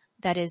us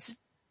that is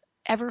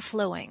ever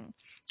flowing.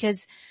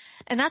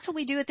 And that's what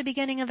we do at the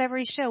beginning of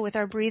every show with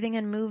our breathing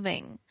and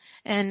moving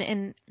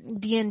and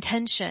the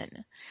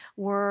intention.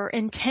 We're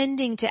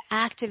intending to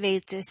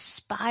activate this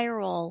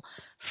spiral,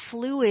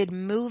 fluid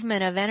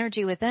movement of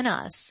energy within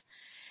us.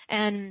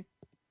 And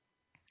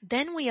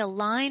then we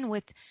align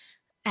with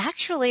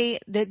actually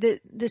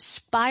the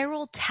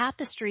spiral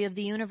tapestry of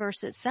the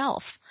universe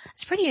itself.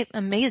 It's pretty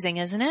amazing,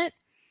 isn't it?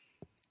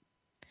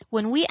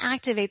 When we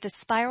activate the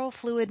spiral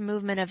fluid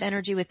movement of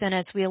energy within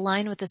us, we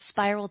align with the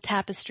spiral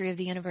tapestry of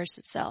the universe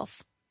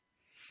itself.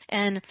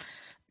 And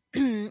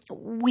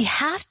we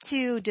have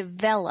to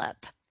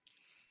develop,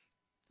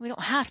 we don't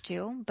have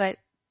to, but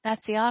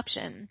that's the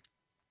option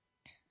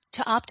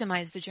to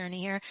optimize the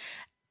journey here,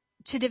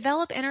 to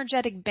develop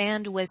energetic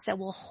bandwidths that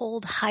will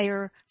hold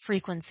higher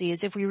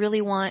frequencies if we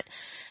really want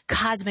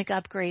cosmic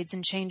upgrades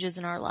and changes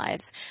in our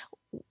lives.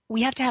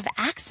 We have to have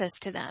access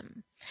to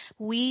them.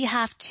 We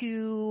have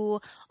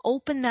to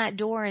open that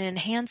door and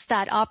enhance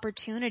that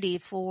opportunity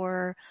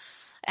for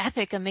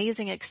epic,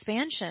 amazing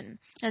expansion.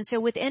 And so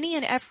with any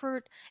and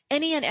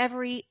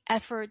every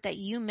effort that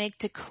you make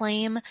to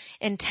claim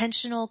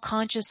intentional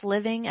conscious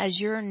living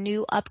as your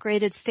new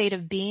upgraded state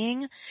of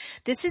being,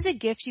 this is a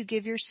gift you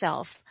give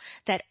yourself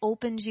that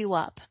opens you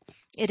up.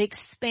 It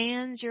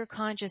expands your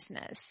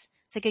consciousness.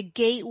 It's like a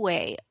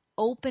gateway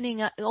open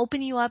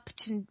you up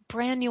to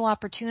brand new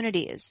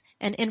opportunities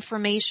and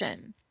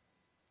information,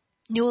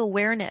 new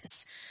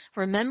awareness,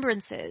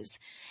 remembrances,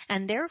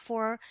 and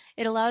therefore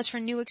it allows for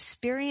new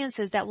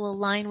experiences that will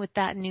align with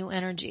that new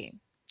energy.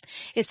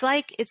 It's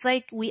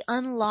like we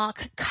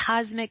unlock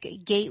cosmic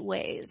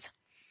gateways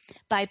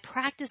by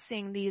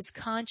practicing these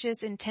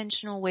conscious,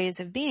 intentional ways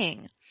of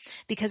being.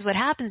 Because what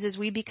happens is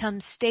we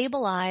become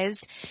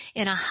stabilized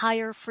in a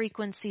higher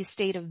frequency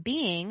state of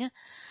being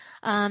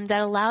that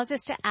allows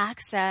us to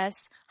access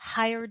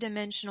higher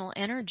dimensional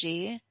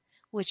energy,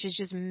 which is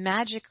just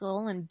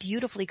magical and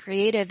beautifully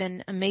creative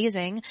and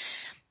amazing,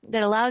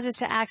 that allows us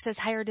to access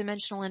higher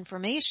dimensional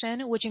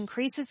information, which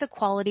increases the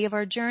quality of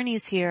our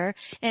journeys here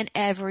in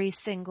every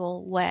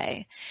single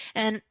way.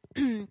 And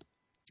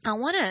I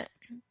want to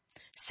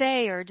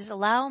say, or just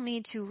allow me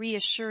to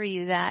reassure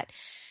you that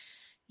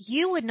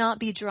you would not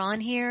be drawn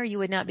here, you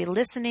would not be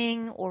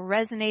listening or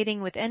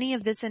resonating with any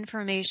of this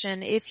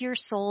information if your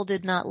soul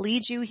did not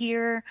lead you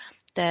here,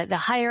 the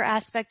higher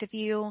aspect of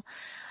you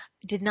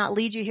did not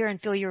lead you here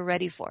and feel you're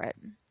ready for it.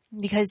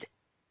 Because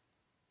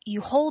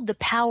you hold the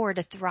power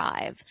to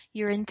thrive.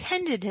 You're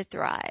intended to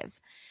thrive.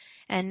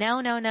 And now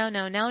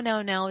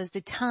is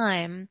the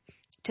time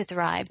to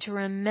thrive, to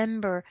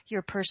remember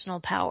your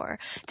personal power,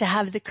 to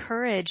have the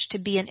courage to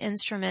be an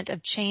instrument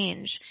of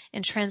change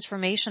and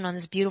transformation on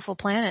this beautiful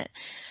planet.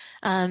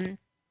 And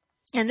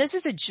this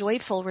is a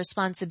joyful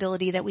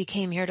responsibility that we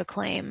came here to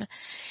claim.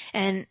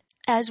 And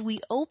as we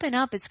open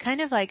up, it's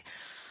kind of like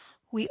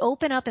we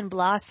open up and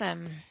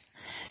blossom,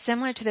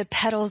 similar to the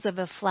petals of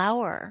a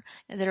flower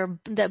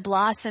that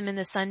blossom in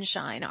the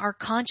sunshine. Our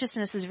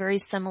consciousness is very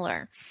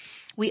similar.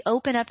 We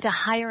open up to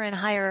higher and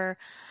higher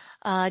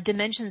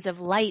dimensions of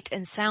light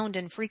and sound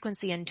and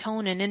frequency and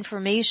tone and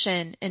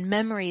information and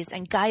memories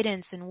and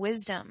guidance and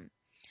wisdom.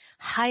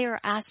 higher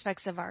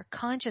aspects of our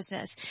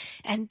consciousness.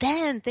 And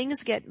then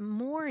things get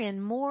more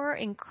and more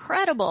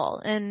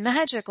incredible and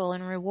magical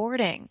and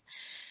rewarding.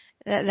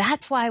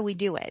 That's why we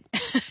do it.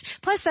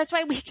 Plus, that's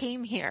why we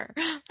came here.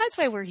 That's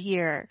why we're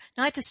here.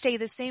 Not to stay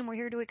the same. We're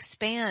here to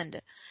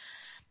expand.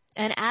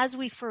 And as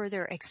we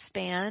further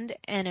expand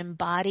and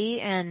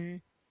embody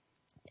and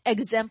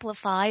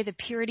exemplify the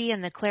purity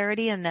and the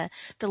clarity and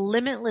the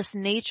limitless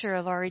nature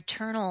of our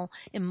eternal,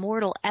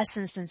 immortal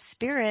essence and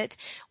spirit,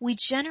 we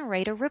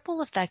generate a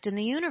ripple effect in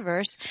the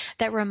universe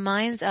that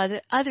reminds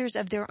others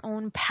of their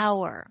own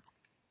power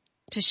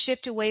to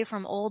shift away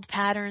from old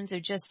patterns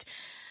of just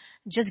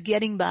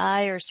getting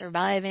by or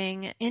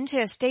surviving into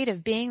a state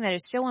of being that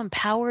is so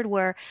empowered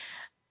where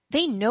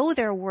they know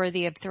they're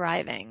worthy of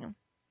thriving.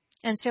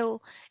 And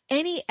so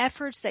any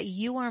efforts that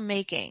you are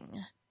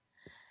making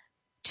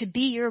to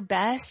be your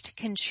best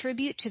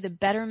contribute to the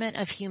betterment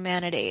of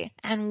humanity.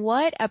 And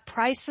what a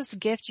priceless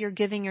gift you're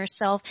giving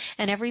yourself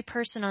and every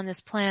person on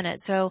this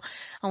planet. So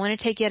I want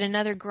to take yet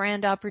another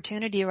grand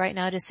opportunity right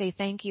now to say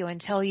thank you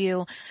and tell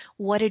you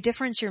what a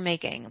difference you're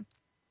making.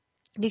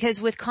 Because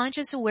with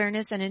conscious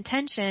awareness and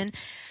intention,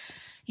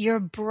 you're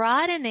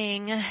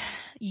broadening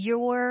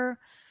your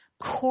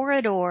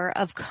corridor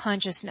of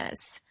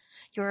consciousness,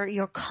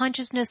 your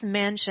consciousness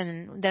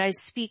mansion that I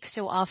speak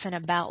so often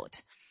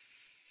about.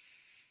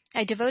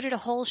 I devoted a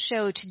whole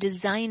show to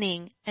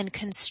designing and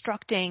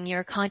constructing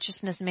your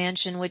consciousness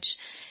mansion, which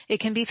it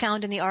can be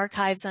found in the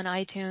archives on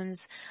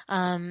iTunes.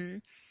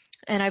 And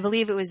I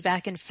believe it was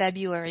back in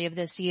February of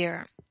this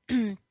year.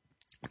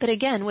 But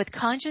again, with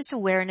conscious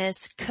awareness,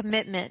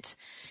 commitment,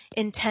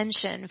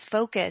 intention,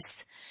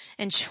 focus,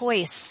 and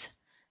choice,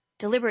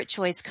 deliberate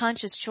choice,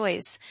 conscious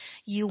choice,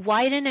 you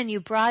widen and you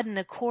broaden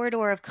the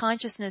corridor of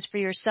consciousness for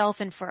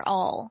yourself and for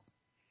all.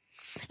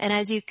 And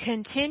as you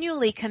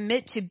continually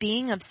commit to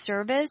being of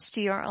service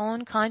to your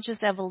own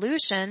conscious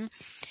evolution,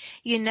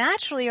 you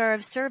naturally are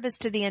of service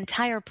to the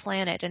entire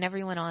planet and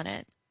everyone on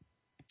it.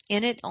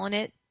 In it, on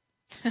it.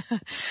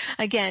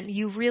 Again,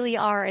 you really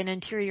are an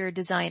interior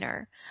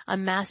designer, a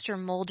master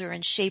molder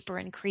and shaper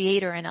and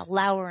creator and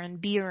allower and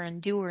beer and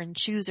doer and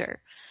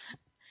chooser.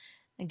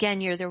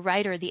 Again, you're the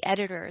writer, the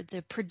editor,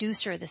 the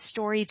producer, the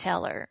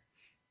storyteller.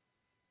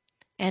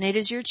 And it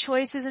is your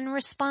choices and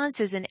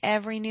responses in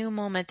every new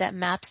moment that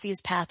maps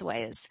these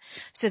pathways.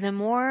 So the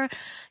more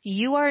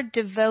you are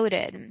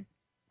devoted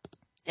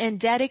and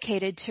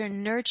dedicated to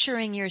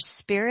nurturing your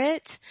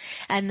spirit,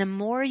 and the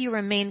more you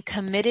remain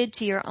committed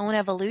to your own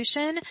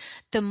evolution,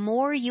 the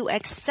more you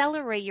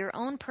accelerate your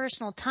own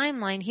personal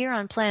timeline here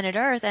on planet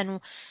Earth. And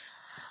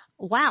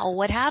wow,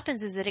 what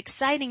happens is that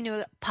exciting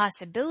new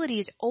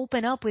possibilities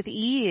open up with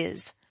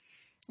ease.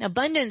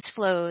 Abundance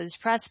flows,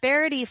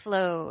 prosperity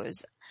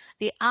flows.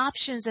 The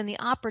options and the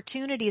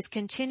opportunities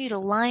continue to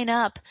line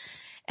up,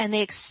 and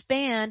they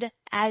expand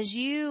as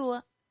you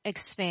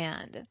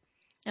expand.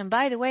 And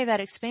by the way, that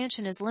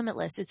expansion is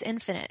limitless. It's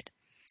infinite.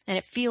 And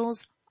it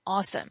feels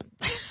awesome.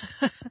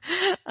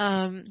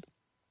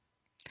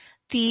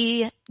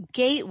 The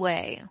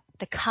gateway,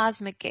 the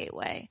cosmic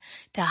gateway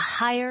to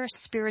higher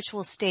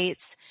spiritual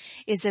states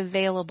is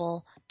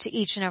available to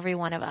each and every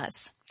one of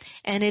us.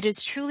 And it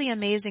is truly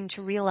amazing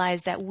to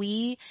realize that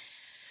we're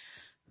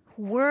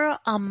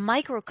a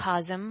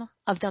microcosm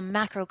of the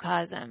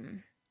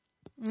macrocosm.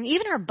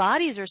 Even our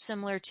bodies are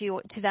similar to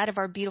that of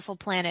our beautiful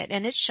planet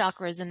and its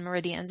chakras and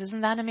meridians.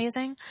 Isn't that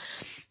amazing?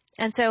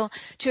 And so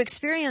to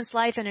experience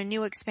life in a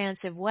new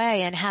expansive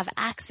way and have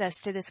access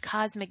to this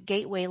cosmic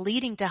gateway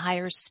leading to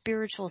higher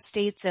spiritual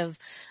states of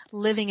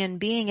living and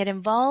being, it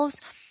involves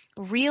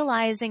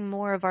realizing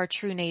more of our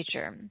true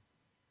nature,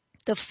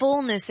 the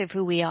fullness of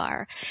who we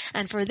are.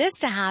 And for this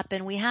to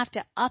happen, we have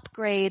to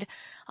upgrade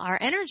our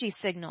energy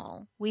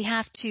signal. We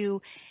have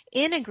to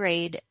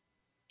integrate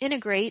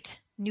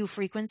new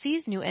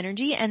frequencies, new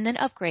energy, and then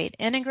upgrade.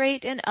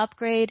 Integrate and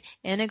upgrade,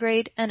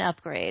 integrate and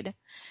upgrade.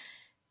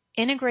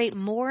 Integrate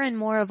more and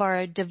more of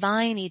our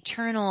divine,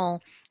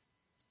 eternal,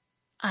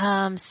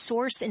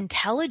 source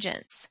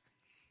intelligence.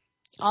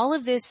 All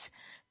of this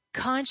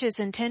conscious,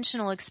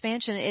 intentional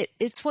expansion,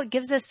 it's what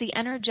gives us the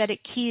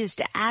energetic keys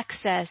to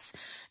access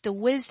the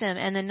wisdom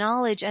and the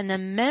knowledge and the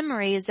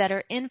memories that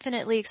are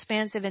infinitely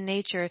expansive in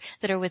nature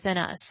that are within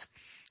us,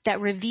 that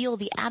reveal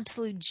the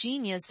absolute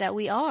genius that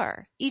we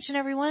are, each and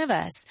every one of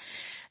us.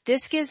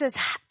 This gives us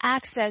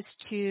access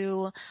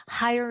to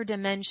higher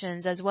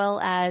dimensions as well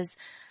as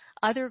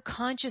other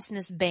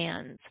consciousness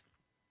bands.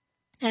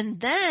 And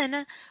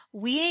then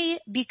we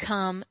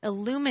become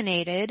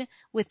illuminated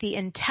with the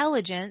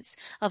intelligence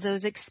of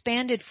those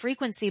expanded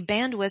frequency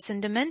bandwidths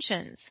and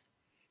dimensions.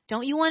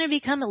 Don't you want to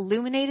become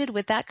illuminated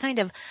with that kind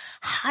of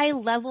high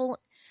level,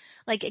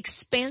 like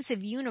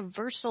expansive,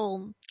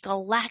 universal,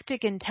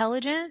 galactic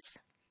intelligence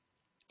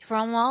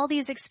from all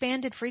these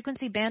expanded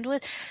frequency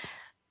bandwidth?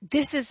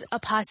 This is a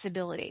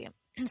possibility.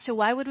 So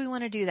why would we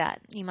want to do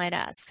that, you might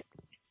ask?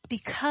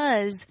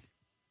 Because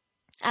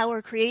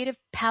our creative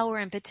power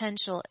and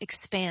potential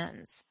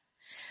expands.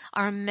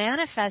 Our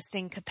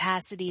manifesting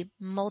capacity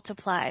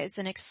multiplies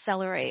and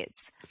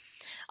accelerates.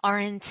 Our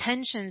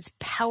intentions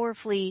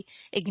powerfully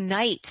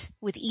ignite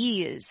with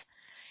ease,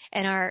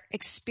 and our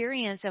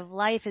experience of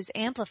life is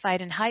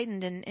amplified and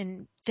heightened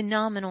in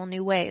phenomenal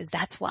new ways.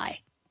 That's why.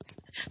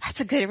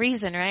 That's a good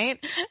reason,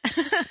 right?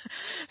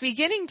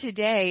 Beginning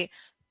today,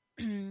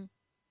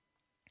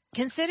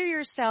 consider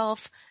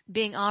yourself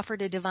being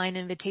offered a divine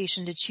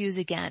invitation to choose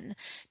again,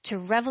 to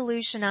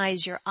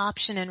revolutionize your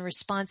option and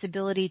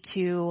responsibility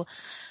to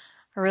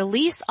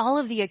release all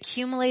of the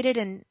accumulated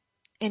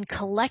and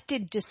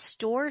collected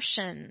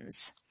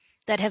distortions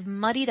that have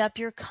muddied up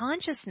your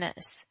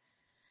consciousness.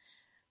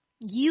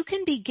 You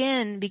can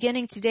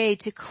beginning today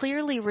to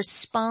clearly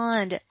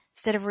respond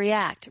instead of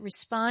react.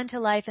 Respond to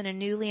life in a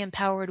newly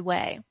empowered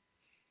way.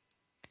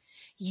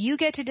 You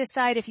get to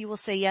decide if you will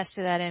say yes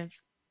to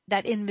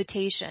that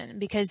invitation,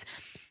 because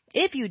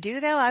if you do,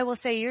 though, I will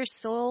say your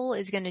soul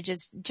is going to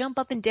just jump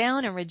up and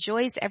down and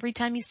rejoice every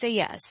time you say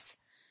yes.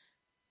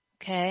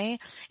 Okay?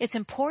 It's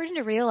important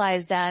to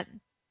realize that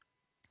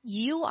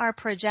you are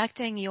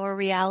projecting your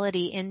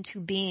reality into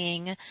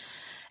being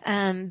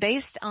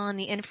based on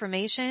the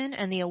information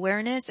and the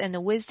awareness and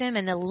the wisdom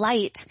and the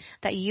light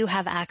that you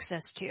have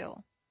access to.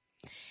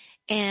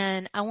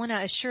 And I want to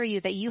assure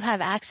you that you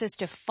have access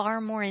to far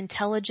more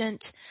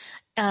intelligent,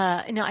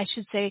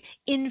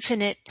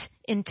 infinite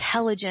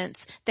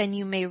intelligence than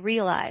you may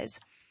realize.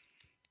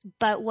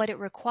 But what it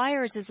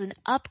requires is an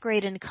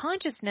upgrade in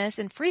consciousness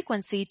and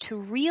frequency to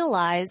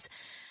realize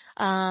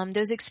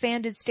those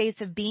expanded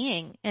states of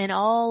being and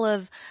all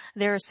of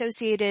their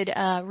associated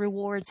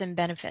rewards and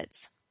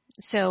benefits.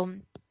 So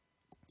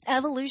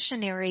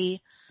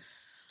evolutionary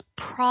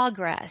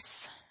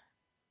progress,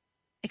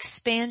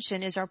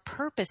 expansion is our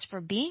purpose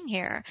for being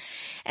here.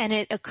 And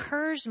it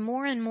occurs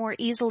more and more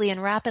easily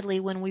and rapidly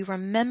when we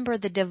remember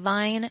the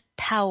divine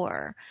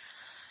power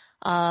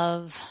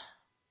of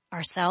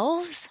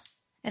ourselves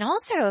and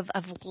also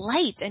of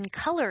light and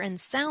color and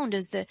sound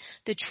as the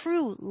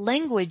true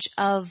language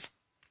of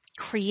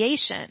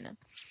creation.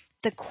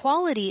 The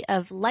quality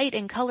of light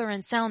and color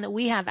and sound that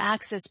we have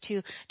access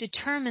to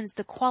determines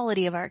the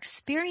quality of our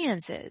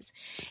experiences.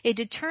 It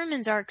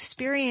determines our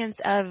experience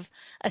of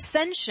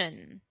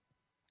ascension.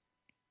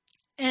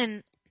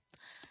 And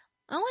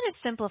I want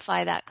to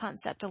simplify that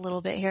concept a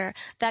little bit here.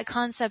 That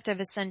concept of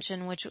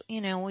ascension, which,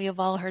 we have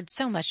all heard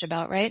so much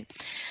about, right?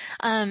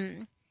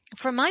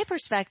 From my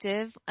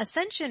perspective,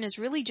 ascension is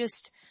really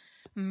just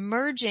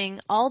merging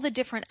all the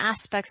different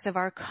aspects of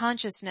our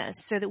consciousness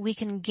so that we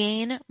can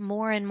gain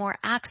more and more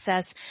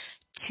access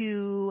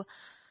to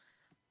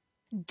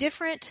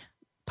different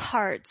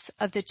parts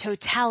of the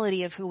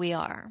totality of who we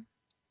are.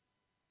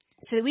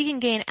 So that we can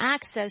gain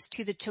access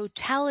to the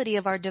totality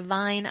of our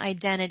divine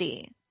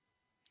identity.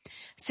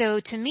 So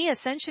to me,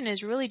 ascension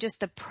is really just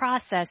the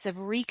process of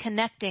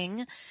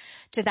reconnecting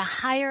to the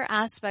higher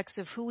aspects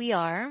of who we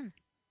are.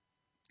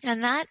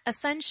 And that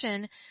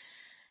ascension,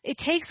 it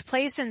takes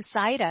place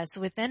inside us,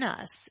 within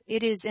us.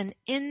 It is an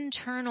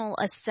internal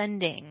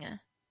ascending.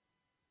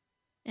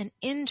 And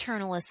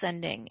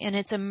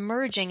it's a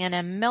merging and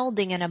a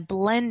melding and a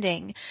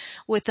blending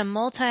with the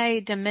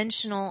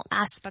multi-dimensional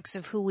aspects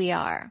of who we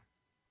are.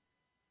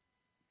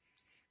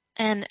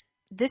 And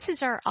this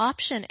is our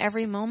option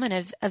every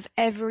moment of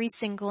every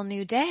single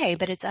new day,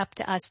 but it's up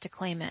to us to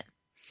claim it.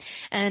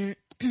 And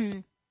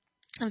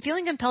I'm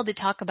feeling compelled to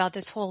talk about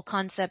this whole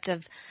concept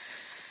of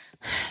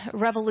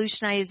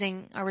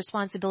revolutionizing our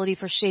responsibility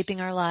for shaping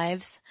our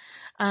lives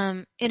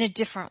in a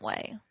different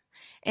way.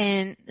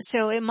 And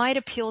so it might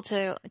appeal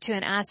to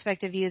an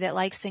aspect of you that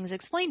likes things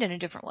explained in a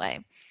different way.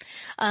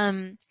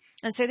 And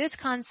so this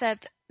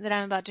concept that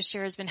I'm about to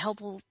share has been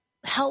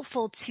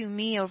helpful to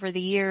me over the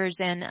years.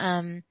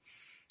 And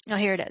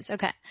here it is.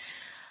 Okay.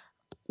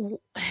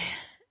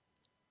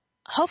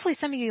 Hopefully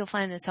some of you will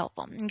find this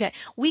helpful. Okay.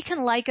 We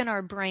can liken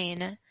our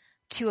brain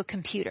to a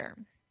computer.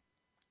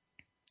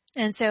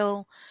 And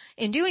so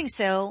in doing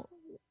so,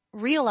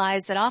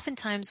 realize that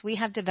oftentimes we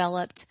have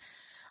developed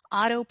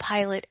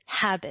autopilot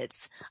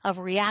habits of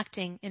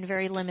reacting in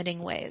very limiting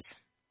ways.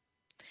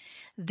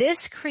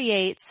 This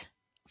creates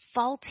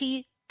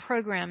faulty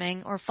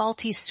programming or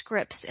faulty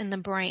scripts in the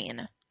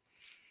brain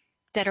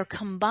that are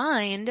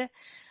combined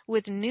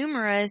with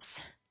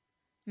numerous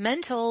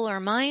mental or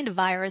mind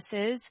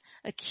viruses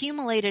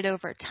accumulated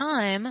over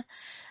time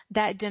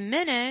that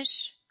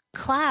diminish,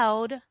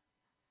 cloud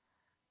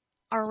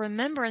our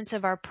remembrance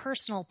of our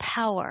personal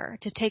power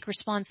to take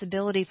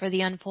responsibility for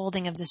the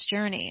unfolding of this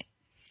journey.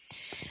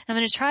 I'm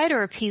going to try to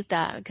repeat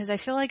that because I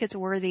feel like it's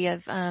worthy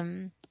of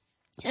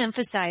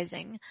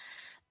emphasizing.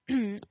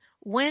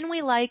 When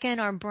we liken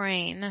our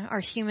brain, our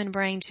human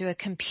brain, to a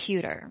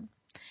computer,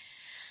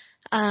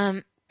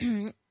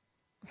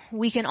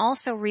 we can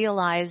also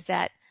realize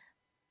that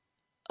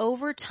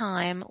over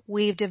time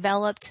we've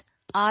developed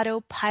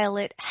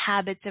autopilot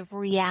habits of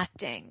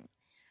reacting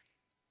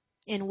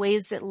in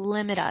ways that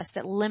limit us,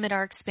 that limit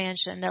our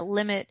expansion, that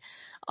limit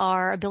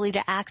our ability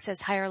to access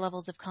higher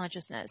levels of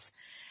consciousness.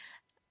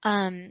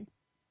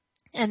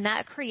 And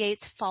that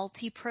creates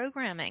faulty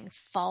programming,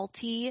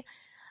 faulty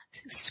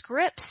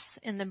scripts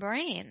in the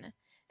brain.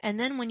 And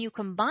then when you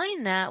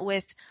combine that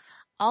with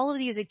all of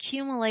these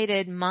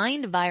accumulated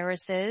mind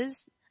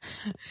viruses,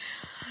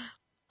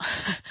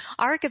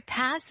 our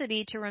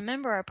capacity to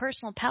remember our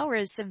personal power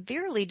is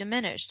severely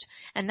diminished.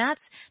 And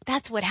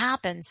that's what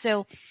happens.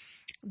 So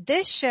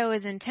this show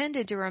is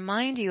intended to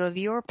remind you of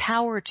your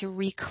power to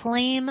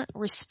reclaim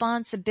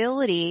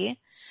responsibility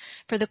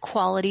for the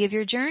quality of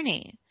your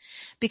journey.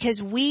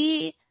 Because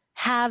we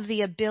have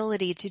the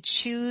ability to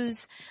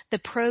choose the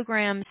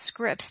program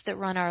scripts that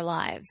run our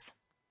lives.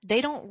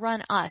 They don't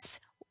run us.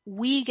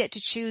 We get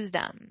to choose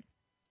them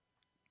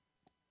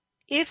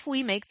if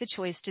we make the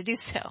choice to do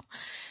so.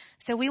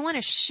 So we want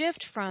to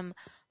shift from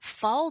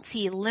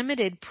faulty,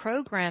 limited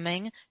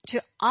programming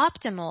to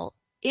optimal,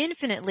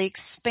 infinitely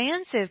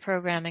expansive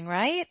programming,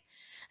 right?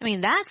 I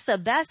mean, that's the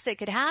best that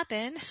could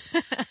happen.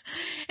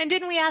 And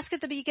didn't we ask at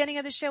the beginning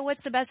of the show,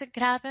 what's the best that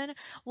could happen?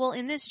 Well,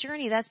 in this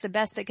journey, that's the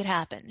best that could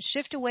happen.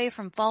 Shift away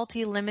from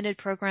faulty, limited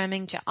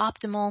programming to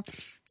optimal,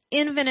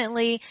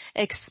 infinitely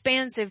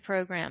expansive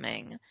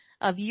programming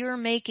of your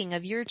making,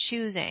 of your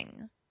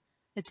choosing.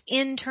 It's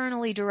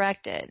internally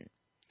directed.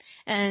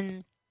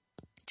 And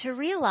to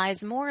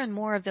realize more and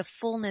more of the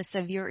fullness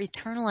of your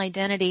eternal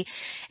identity,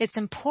 it's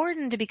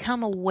important to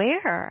become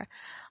aware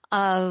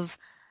of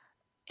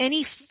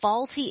any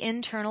faulty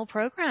internal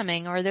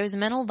programming or those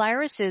mental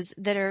viruses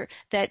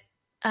that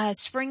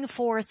spring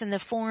forth in the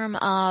form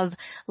of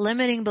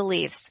limiting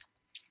beliefs,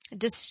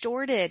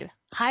 distorted,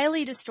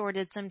 highly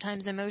distorted,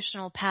 sometimes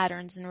emotional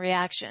patterns and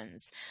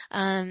reactions,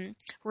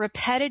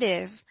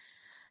 repetitive,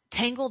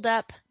 tangled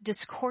up,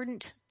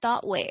 discordant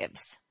thought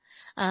waves,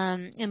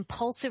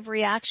 impulsive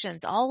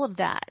reactions, all of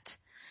that.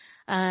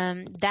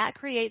 That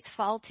creates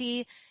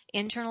faulty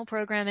internal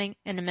programming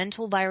and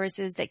mental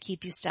viruses that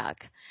keep you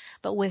stuck.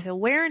 But with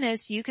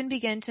awareness, you can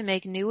begin to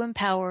make new,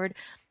 empowered,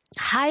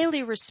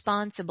 highly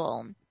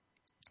responsible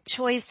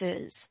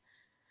choices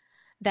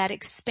that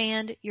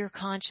expand your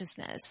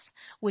consciousness,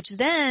 which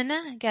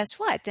then, guess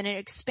what? Then it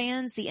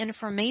expands the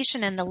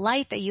information and the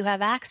light that you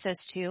have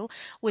access to,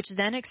 which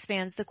then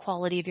expands the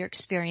quality of your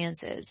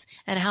experiences.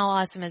 And how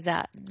awesome is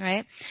that,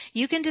 right?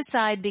 You can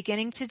decide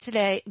beginning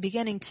today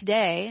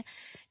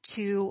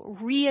to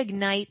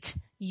reignite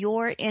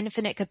your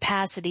infinite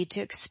capacity to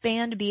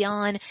expand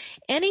beyond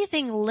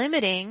anything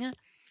limiting,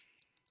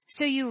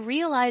 so you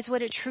realize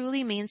what it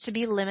truly means to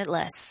be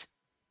limitless.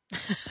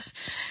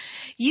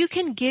 You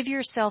can give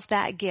yourself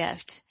that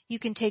gift. You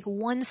can take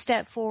one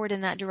step forward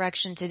in that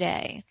direction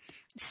today.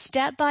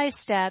 Step by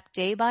step,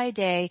 day by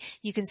day,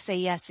 you can say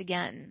yes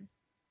again.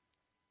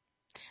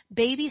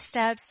 Baby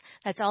steps,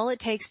 that's all it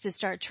takes to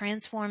start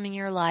transforming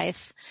your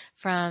life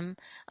from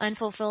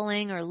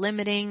unfulfilling or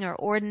limiting or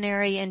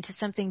ordinary into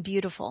something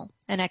beautiful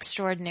and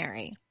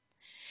extraordinary.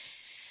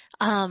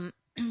 I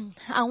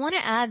want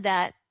to add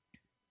that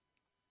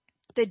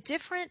the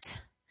different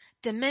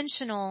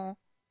dimensional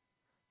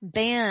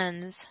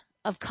bands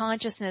of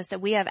consciousness that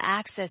we have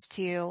access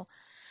to,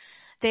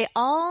 they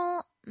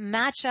all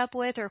match up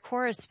with or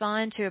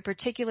correspond to a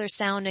particular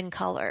sound and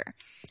color.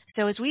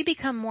 So as we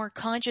become more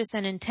conscious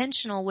and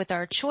intentional with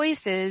our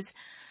choices,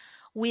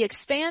 we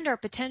expand our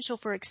potential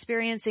for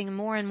experiencing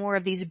more and more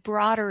of these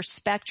broader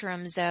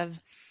spectrums of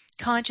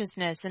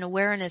consciousness and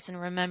awareness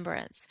and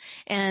remembrance.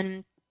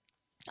 And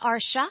our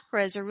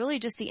chakras are really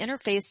just the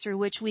interface through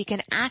which we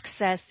can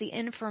access the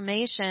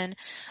information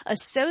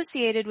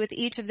associated with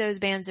each of those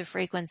bands of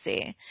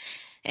frequency.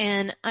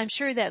 And I'm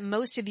sure that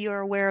most of you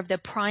are aware of the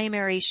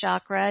primary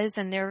chakras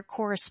and their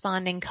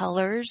corresponding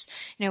colors,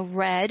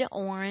 red,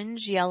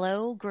 orange,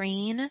 yellow,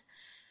 green,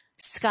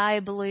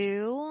 sky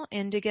blue,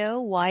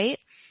 indigo, white.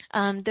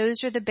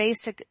 Those are the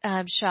basic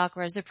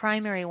chakras, the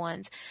primary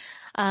ones.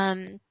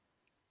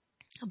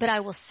 But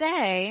I will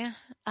say,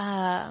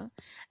 and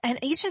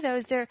each of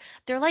those, they're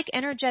like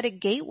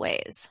energetic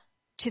gateways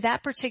to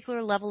that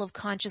particular level of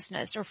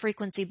consciousness or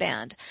frequency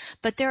band.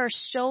 But there are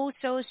so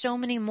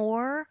many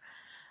more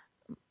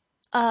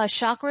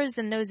chakras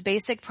than those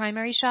basic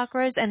primary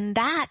chakras, and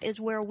that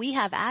is where we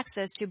have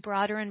access to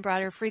broader and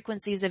broader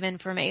frequencies of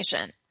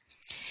information.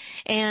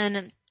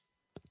 And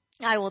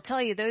I will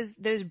tell you, those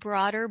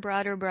broader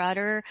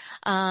chakras,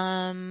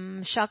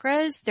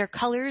 their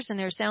colors and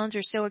their sounds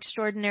are so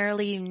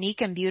extraordinarily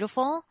unique and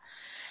beautiful.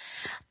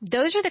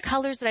 Those are the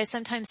colors that I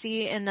sometimes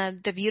see in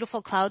the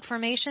beautiful cloud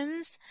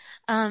formations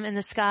in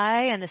the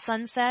sky and the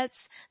sunsets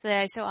that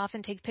I so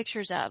often take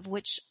pictures of,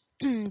 which,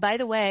 by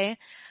the way,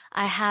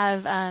 I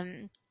have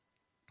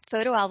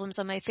photo albums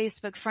on my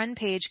Facebook friend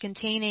page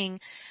containing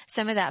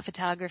some of that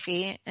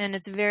photography. And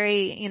it's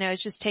very,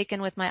 it's just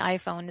taken with my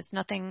iPhone. It's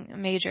nothing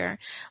major,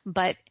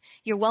 but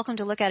you're welcome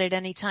to look at it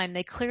anytime.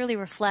 They clearly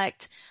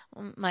reflect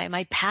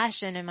my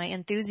passion and my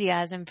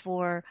enthusiasm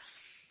for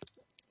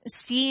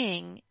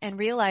seeing and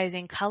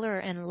realizing color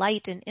and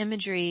light and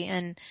imagery.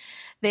 And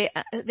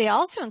they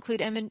also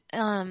include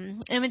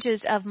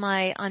images of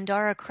my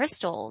Andara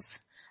crystals,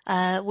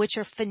 which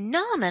are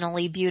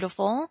phenomenally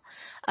beautiful.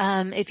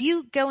 If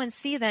you go and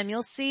see them,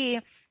 you'll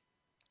see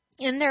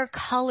in their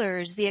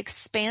colors, the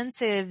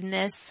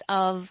expansiveness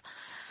of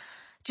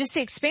just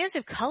the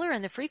expansive color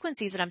and the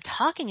frequencies that I'm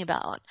talking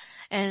about.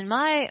 And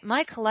my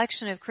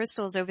collection of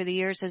crystals over the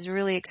years has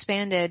really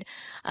expanded,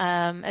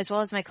 as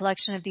well as my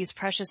collection of these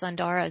precious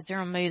Andaras.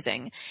 They're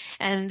amazing.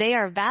 And they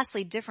are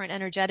vastly different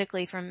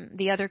energetically from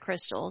the other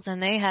crystals.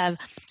 And they have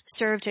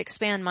served to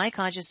expand my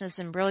consciousness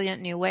in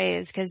brilliant new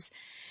ways, because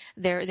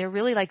they're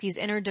really like these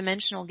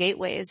interdimensional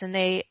gateways, and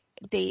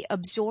they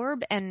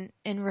absorb and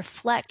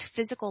reflect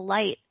physical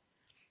light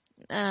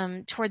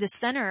toward the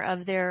center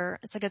of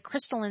it's like a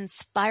crystalline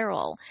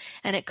spiral,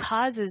 and it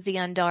causes the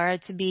Andara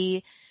to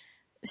be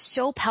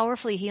so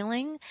powerfully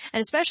healing.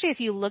 And especially if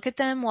you look at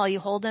them while you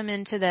hold them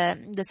into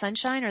the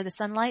sunshine or the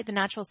sunlight, the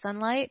natural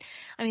sunlight,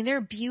 I mean,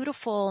 they're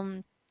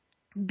beautiful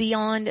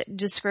beyond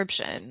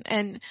description.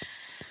 And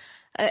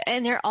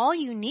they're all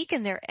unique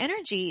in their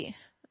energy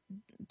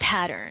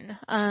pattern.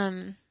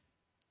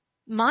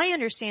 My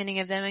understanding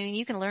of them, I mean,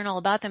 you can learn all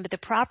about them, but the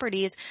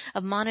properties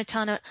of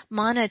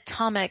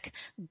monatomic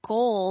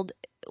gold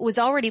was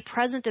already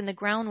present in the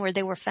ground where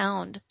they were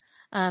found,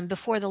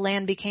 before the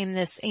land became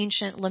this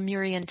ancient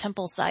Lemurian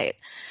temple site,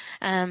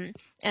 and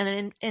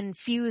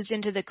infused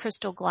into the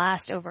crystal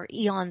glass over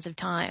eons of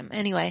time.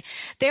 Anyway,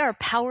 they are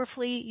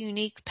powerfully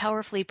unique,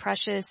 powerfully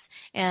precious,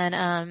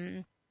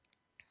 and,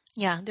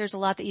 yeah, there's a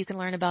lot that you can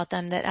learn about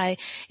them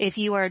if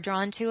you are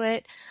drawn to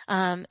it.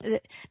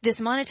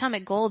 This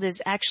monatomic gold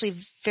is actually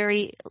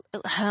very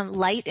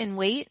light in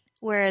weight,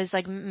 whereas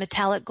like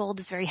metallic gold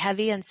is very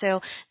heavy. And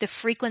so the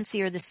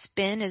frequency or the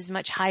spin is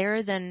much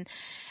higher than,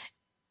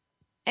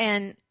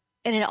 and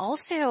it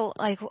also,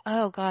 like,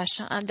 oh gosh,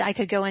 I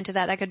could go into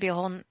that. That could be a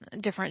whole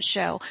different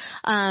show.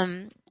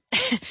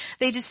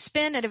 They just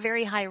spin at a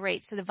very high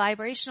rate. So the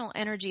vibrational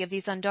energy of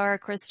these Andara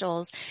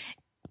crystals,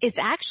 it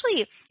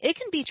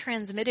can be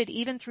transmitted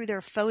even through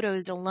their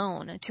photos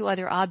alone to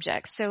other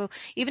objects. So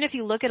even if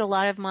you look at a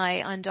lot of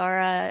my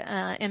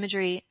Andara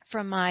imagery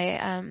from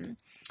my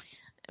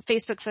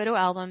Facebook photo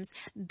albums,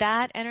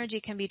 that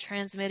energy can be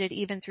transmitted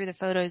even through the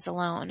photos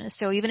alone.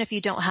 So even if you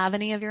don't have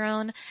any of your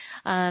own,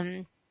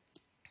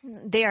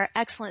 they are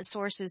excellent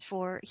sources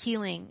for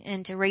healing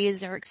and to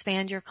raise or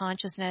expand your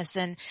consciousness.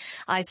 And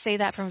I say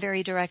that from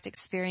very direct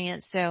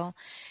experience. So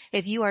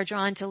if you are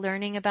drawn to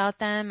learning about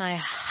them, I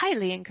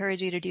highly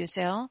encourage you to do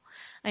so.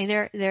 I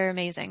mean, they're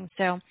amazing.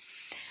 So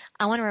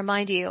I want to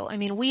remind you, I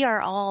mean, we are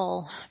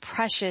all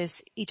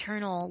precious,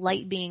 eternal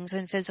light beings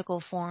in physical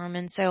form.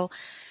 And so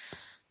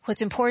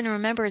what's important to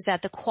remember is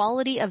that the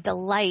quality of the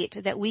light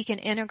that we can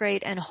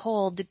integrate and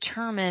hold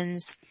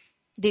determines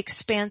the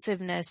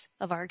expansiveness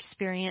of our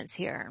experience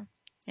here.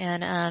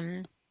 And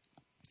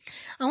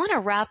I want to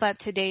wrap up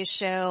today's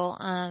show.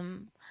 I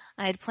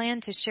had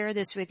planned to share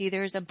this with you.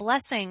 There's a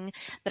blessing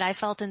that I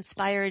felt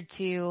inspired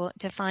to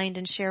find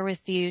and share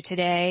with you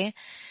today.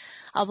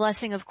 A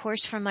blessing, of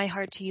course, from my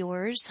heart to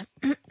yours.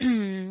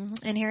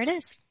 And here it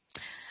is.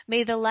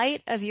 May the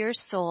light of your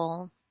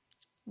soul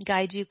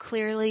guide you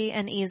clearly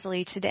and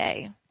easily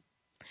today.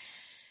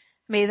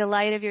 May the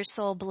light of your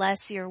soul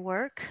bless your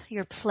work,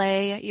 your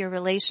play, your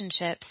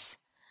relationships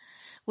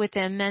with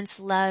the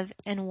immense love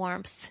and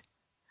warmth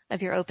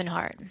of your open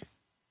heart.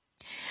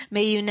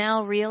 May you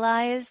now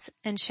realize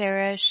and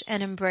cherish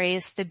and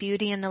embrace the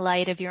beauty and the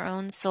light of your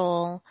own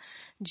soul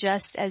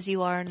just as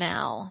you are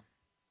now.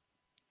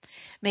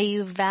 May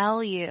you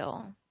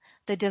value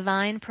the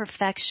divine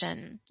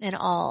perfection in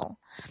all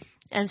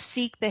and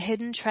seek the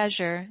hidden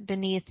treasure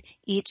beneath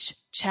each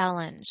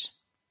challenge.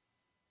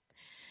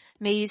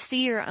 May you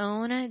see your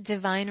own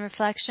divine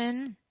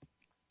reflection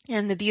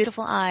in the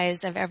beautiful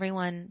eyes of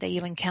everyone that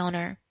you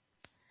encounter.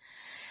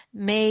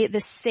 May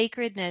the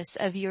sacredness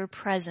of your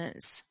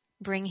presence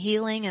bring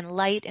healing and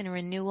light and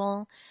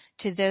renewal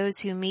to those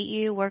who meet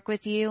you, work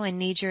with you, and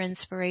need your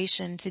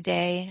inspiration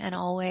today and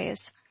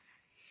always.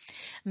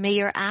 May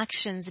your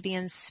actions be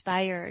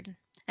inspired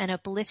and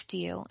uplift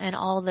you and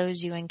all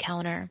those you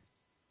encounter.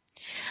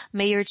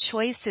 May your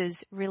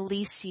choices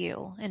release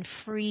you and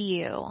free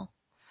you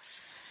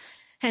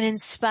and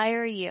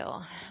inspire you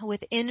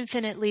with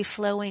infinitely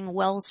flowing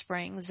well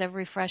springs of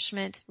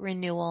refreshment,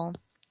 renewal,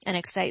 and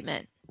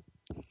excitement.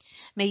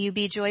 May you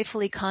be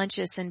joyfully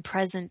conscious and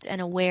present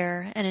and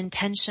aware and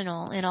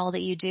intentional in all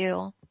that you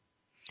do.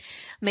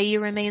 May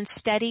you remain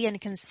steady and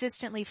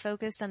consistently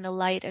focused on the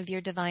light of your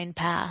divine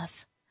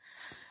path.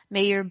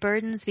 May your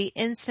burdens be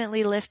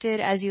instantly lifted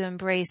as you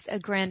embrace a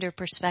grander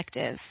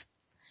perspective.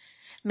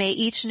 May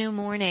each new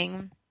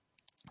morning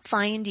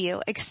find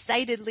you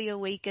excitedly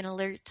awake and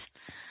alert,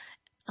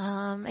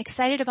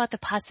 excited about the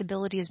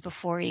possibilities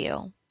before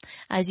you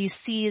as you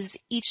seize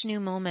each new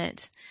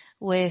moment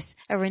with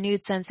a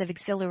renewed sense of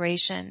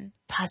exhilaration,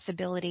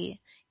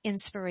 possibility,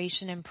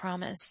 inspiration, and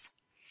promise.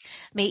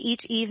 May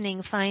each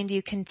evening find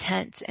you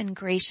content and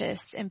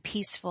gracious and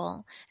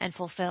peaceful and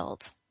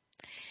fulfilled.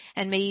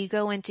 And may you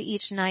go into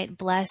each night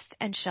blessed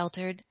and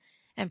sheltered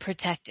and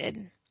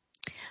protected.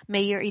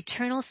 May your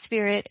eternal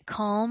spirit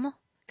calm,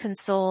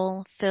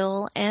 console,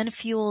 fill, and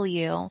fuel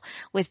you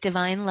with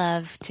divine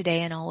love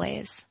today and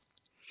always.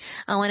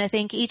 I want to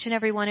thank each and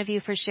every one of you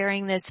for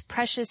sharing this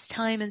precious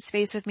time and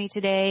space with me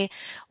today.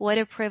 What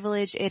a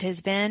privilege it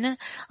has been.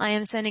 I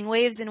am sending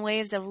waves and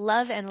waves of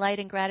love and light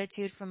and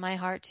gratitude from my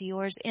heart to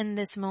yours in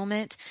this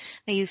moment.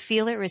 May you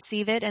feel it,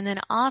 receive it, and then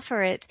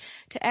offer it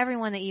to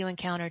everyone that you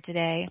encounter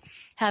today.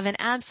 Have an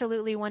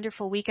absolutely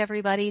wonderful week,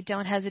 everybody.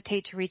 Don't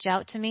hesitate to reach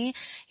out to me.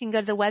 You can go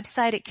to the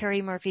website at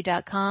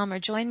CarrieMurphy.com or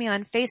join me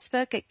on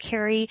Facebook at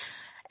Carrie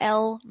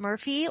L.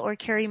 Murphy or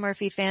Carrie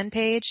Murphy fan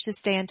page to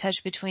stay in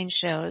touch between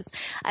shows.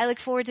 I look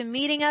forward to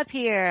meeting up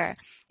here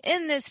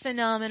in this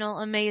phenomenal,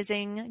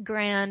 amazing,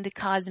 grand,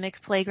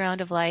 cosmic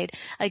playground of light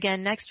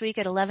again next week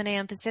at 11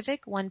 a.m.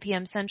 Pacific, 1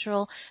 p.m.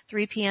 Central,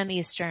 3 p.m.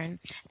 Eastern.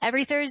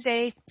 Every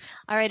Thursday.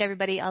 All right,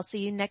 everybody. I'll see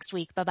you next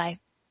week. Bye-bye.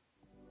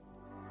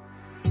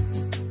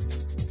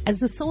 As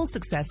the Soul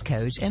Success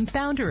Coach and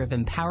founder of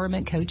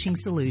Empowerment Coaching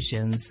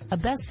Solutions, a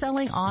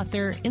best-selling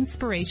author,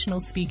 inspirational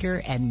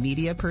speaker, and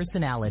media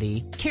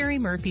personality, Carrie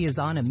Murphy is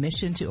on a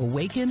mission to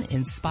awaken,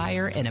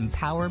 inspire, and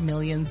empower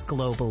millions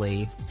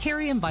globally.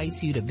 Carrie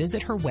invites you to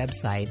visit her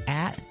website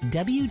at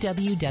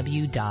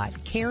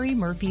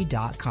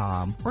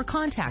www.carriemurphy.com or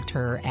contact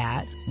her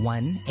at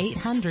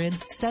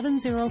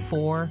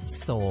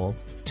 1-800-704-SOUL.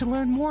 to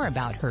learn more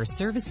about her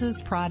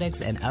services,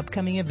 products, and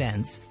upcoming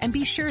events. And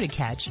be sure to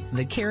catch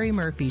The Carrie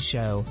Murphy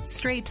Show,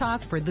 Straight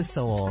Talk for the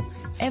Soul,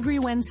 every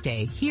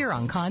Wednesday here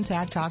on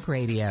Contact Talk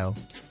Radio.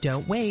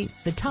 Don't wait.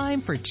 The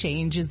time for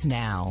change is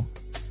now.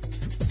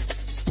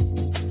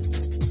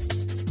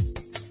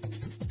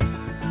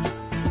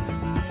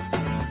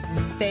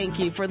 Thank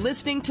you for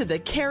listening to The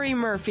Carrie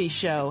Murphy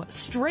Show,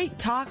 Straight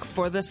Talk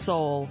for the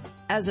Soul.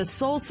 As a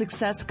soul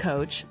success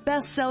coach,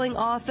 best-selling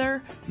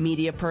author,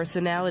 media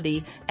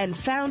personality, and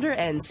founder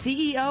and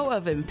CEO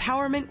of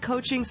Empowerment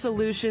Coaching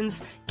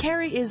Solutions,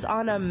 Carrie is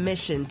on a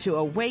mission to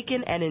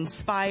awaken and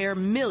inspire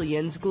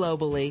millions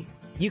globally.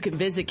 You can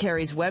visit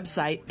Carrie's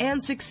website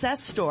and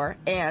success store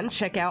and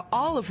check out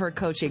all of her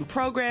coaching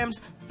programs,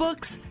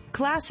 books,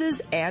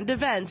 classes, and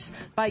events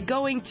by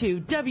going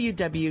to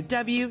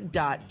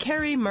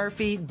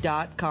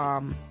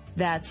www.carriemurphy.com.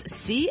 That's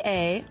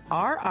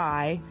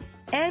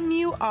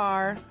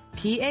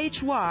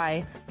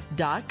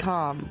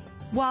CarriMurphy.com.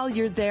 While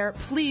you're there,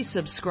 please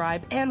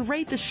subscribe and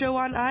rate the show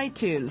on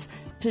iTunes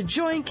to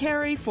join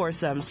Carrie for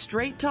some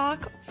straight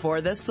talk for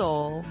the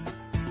soul.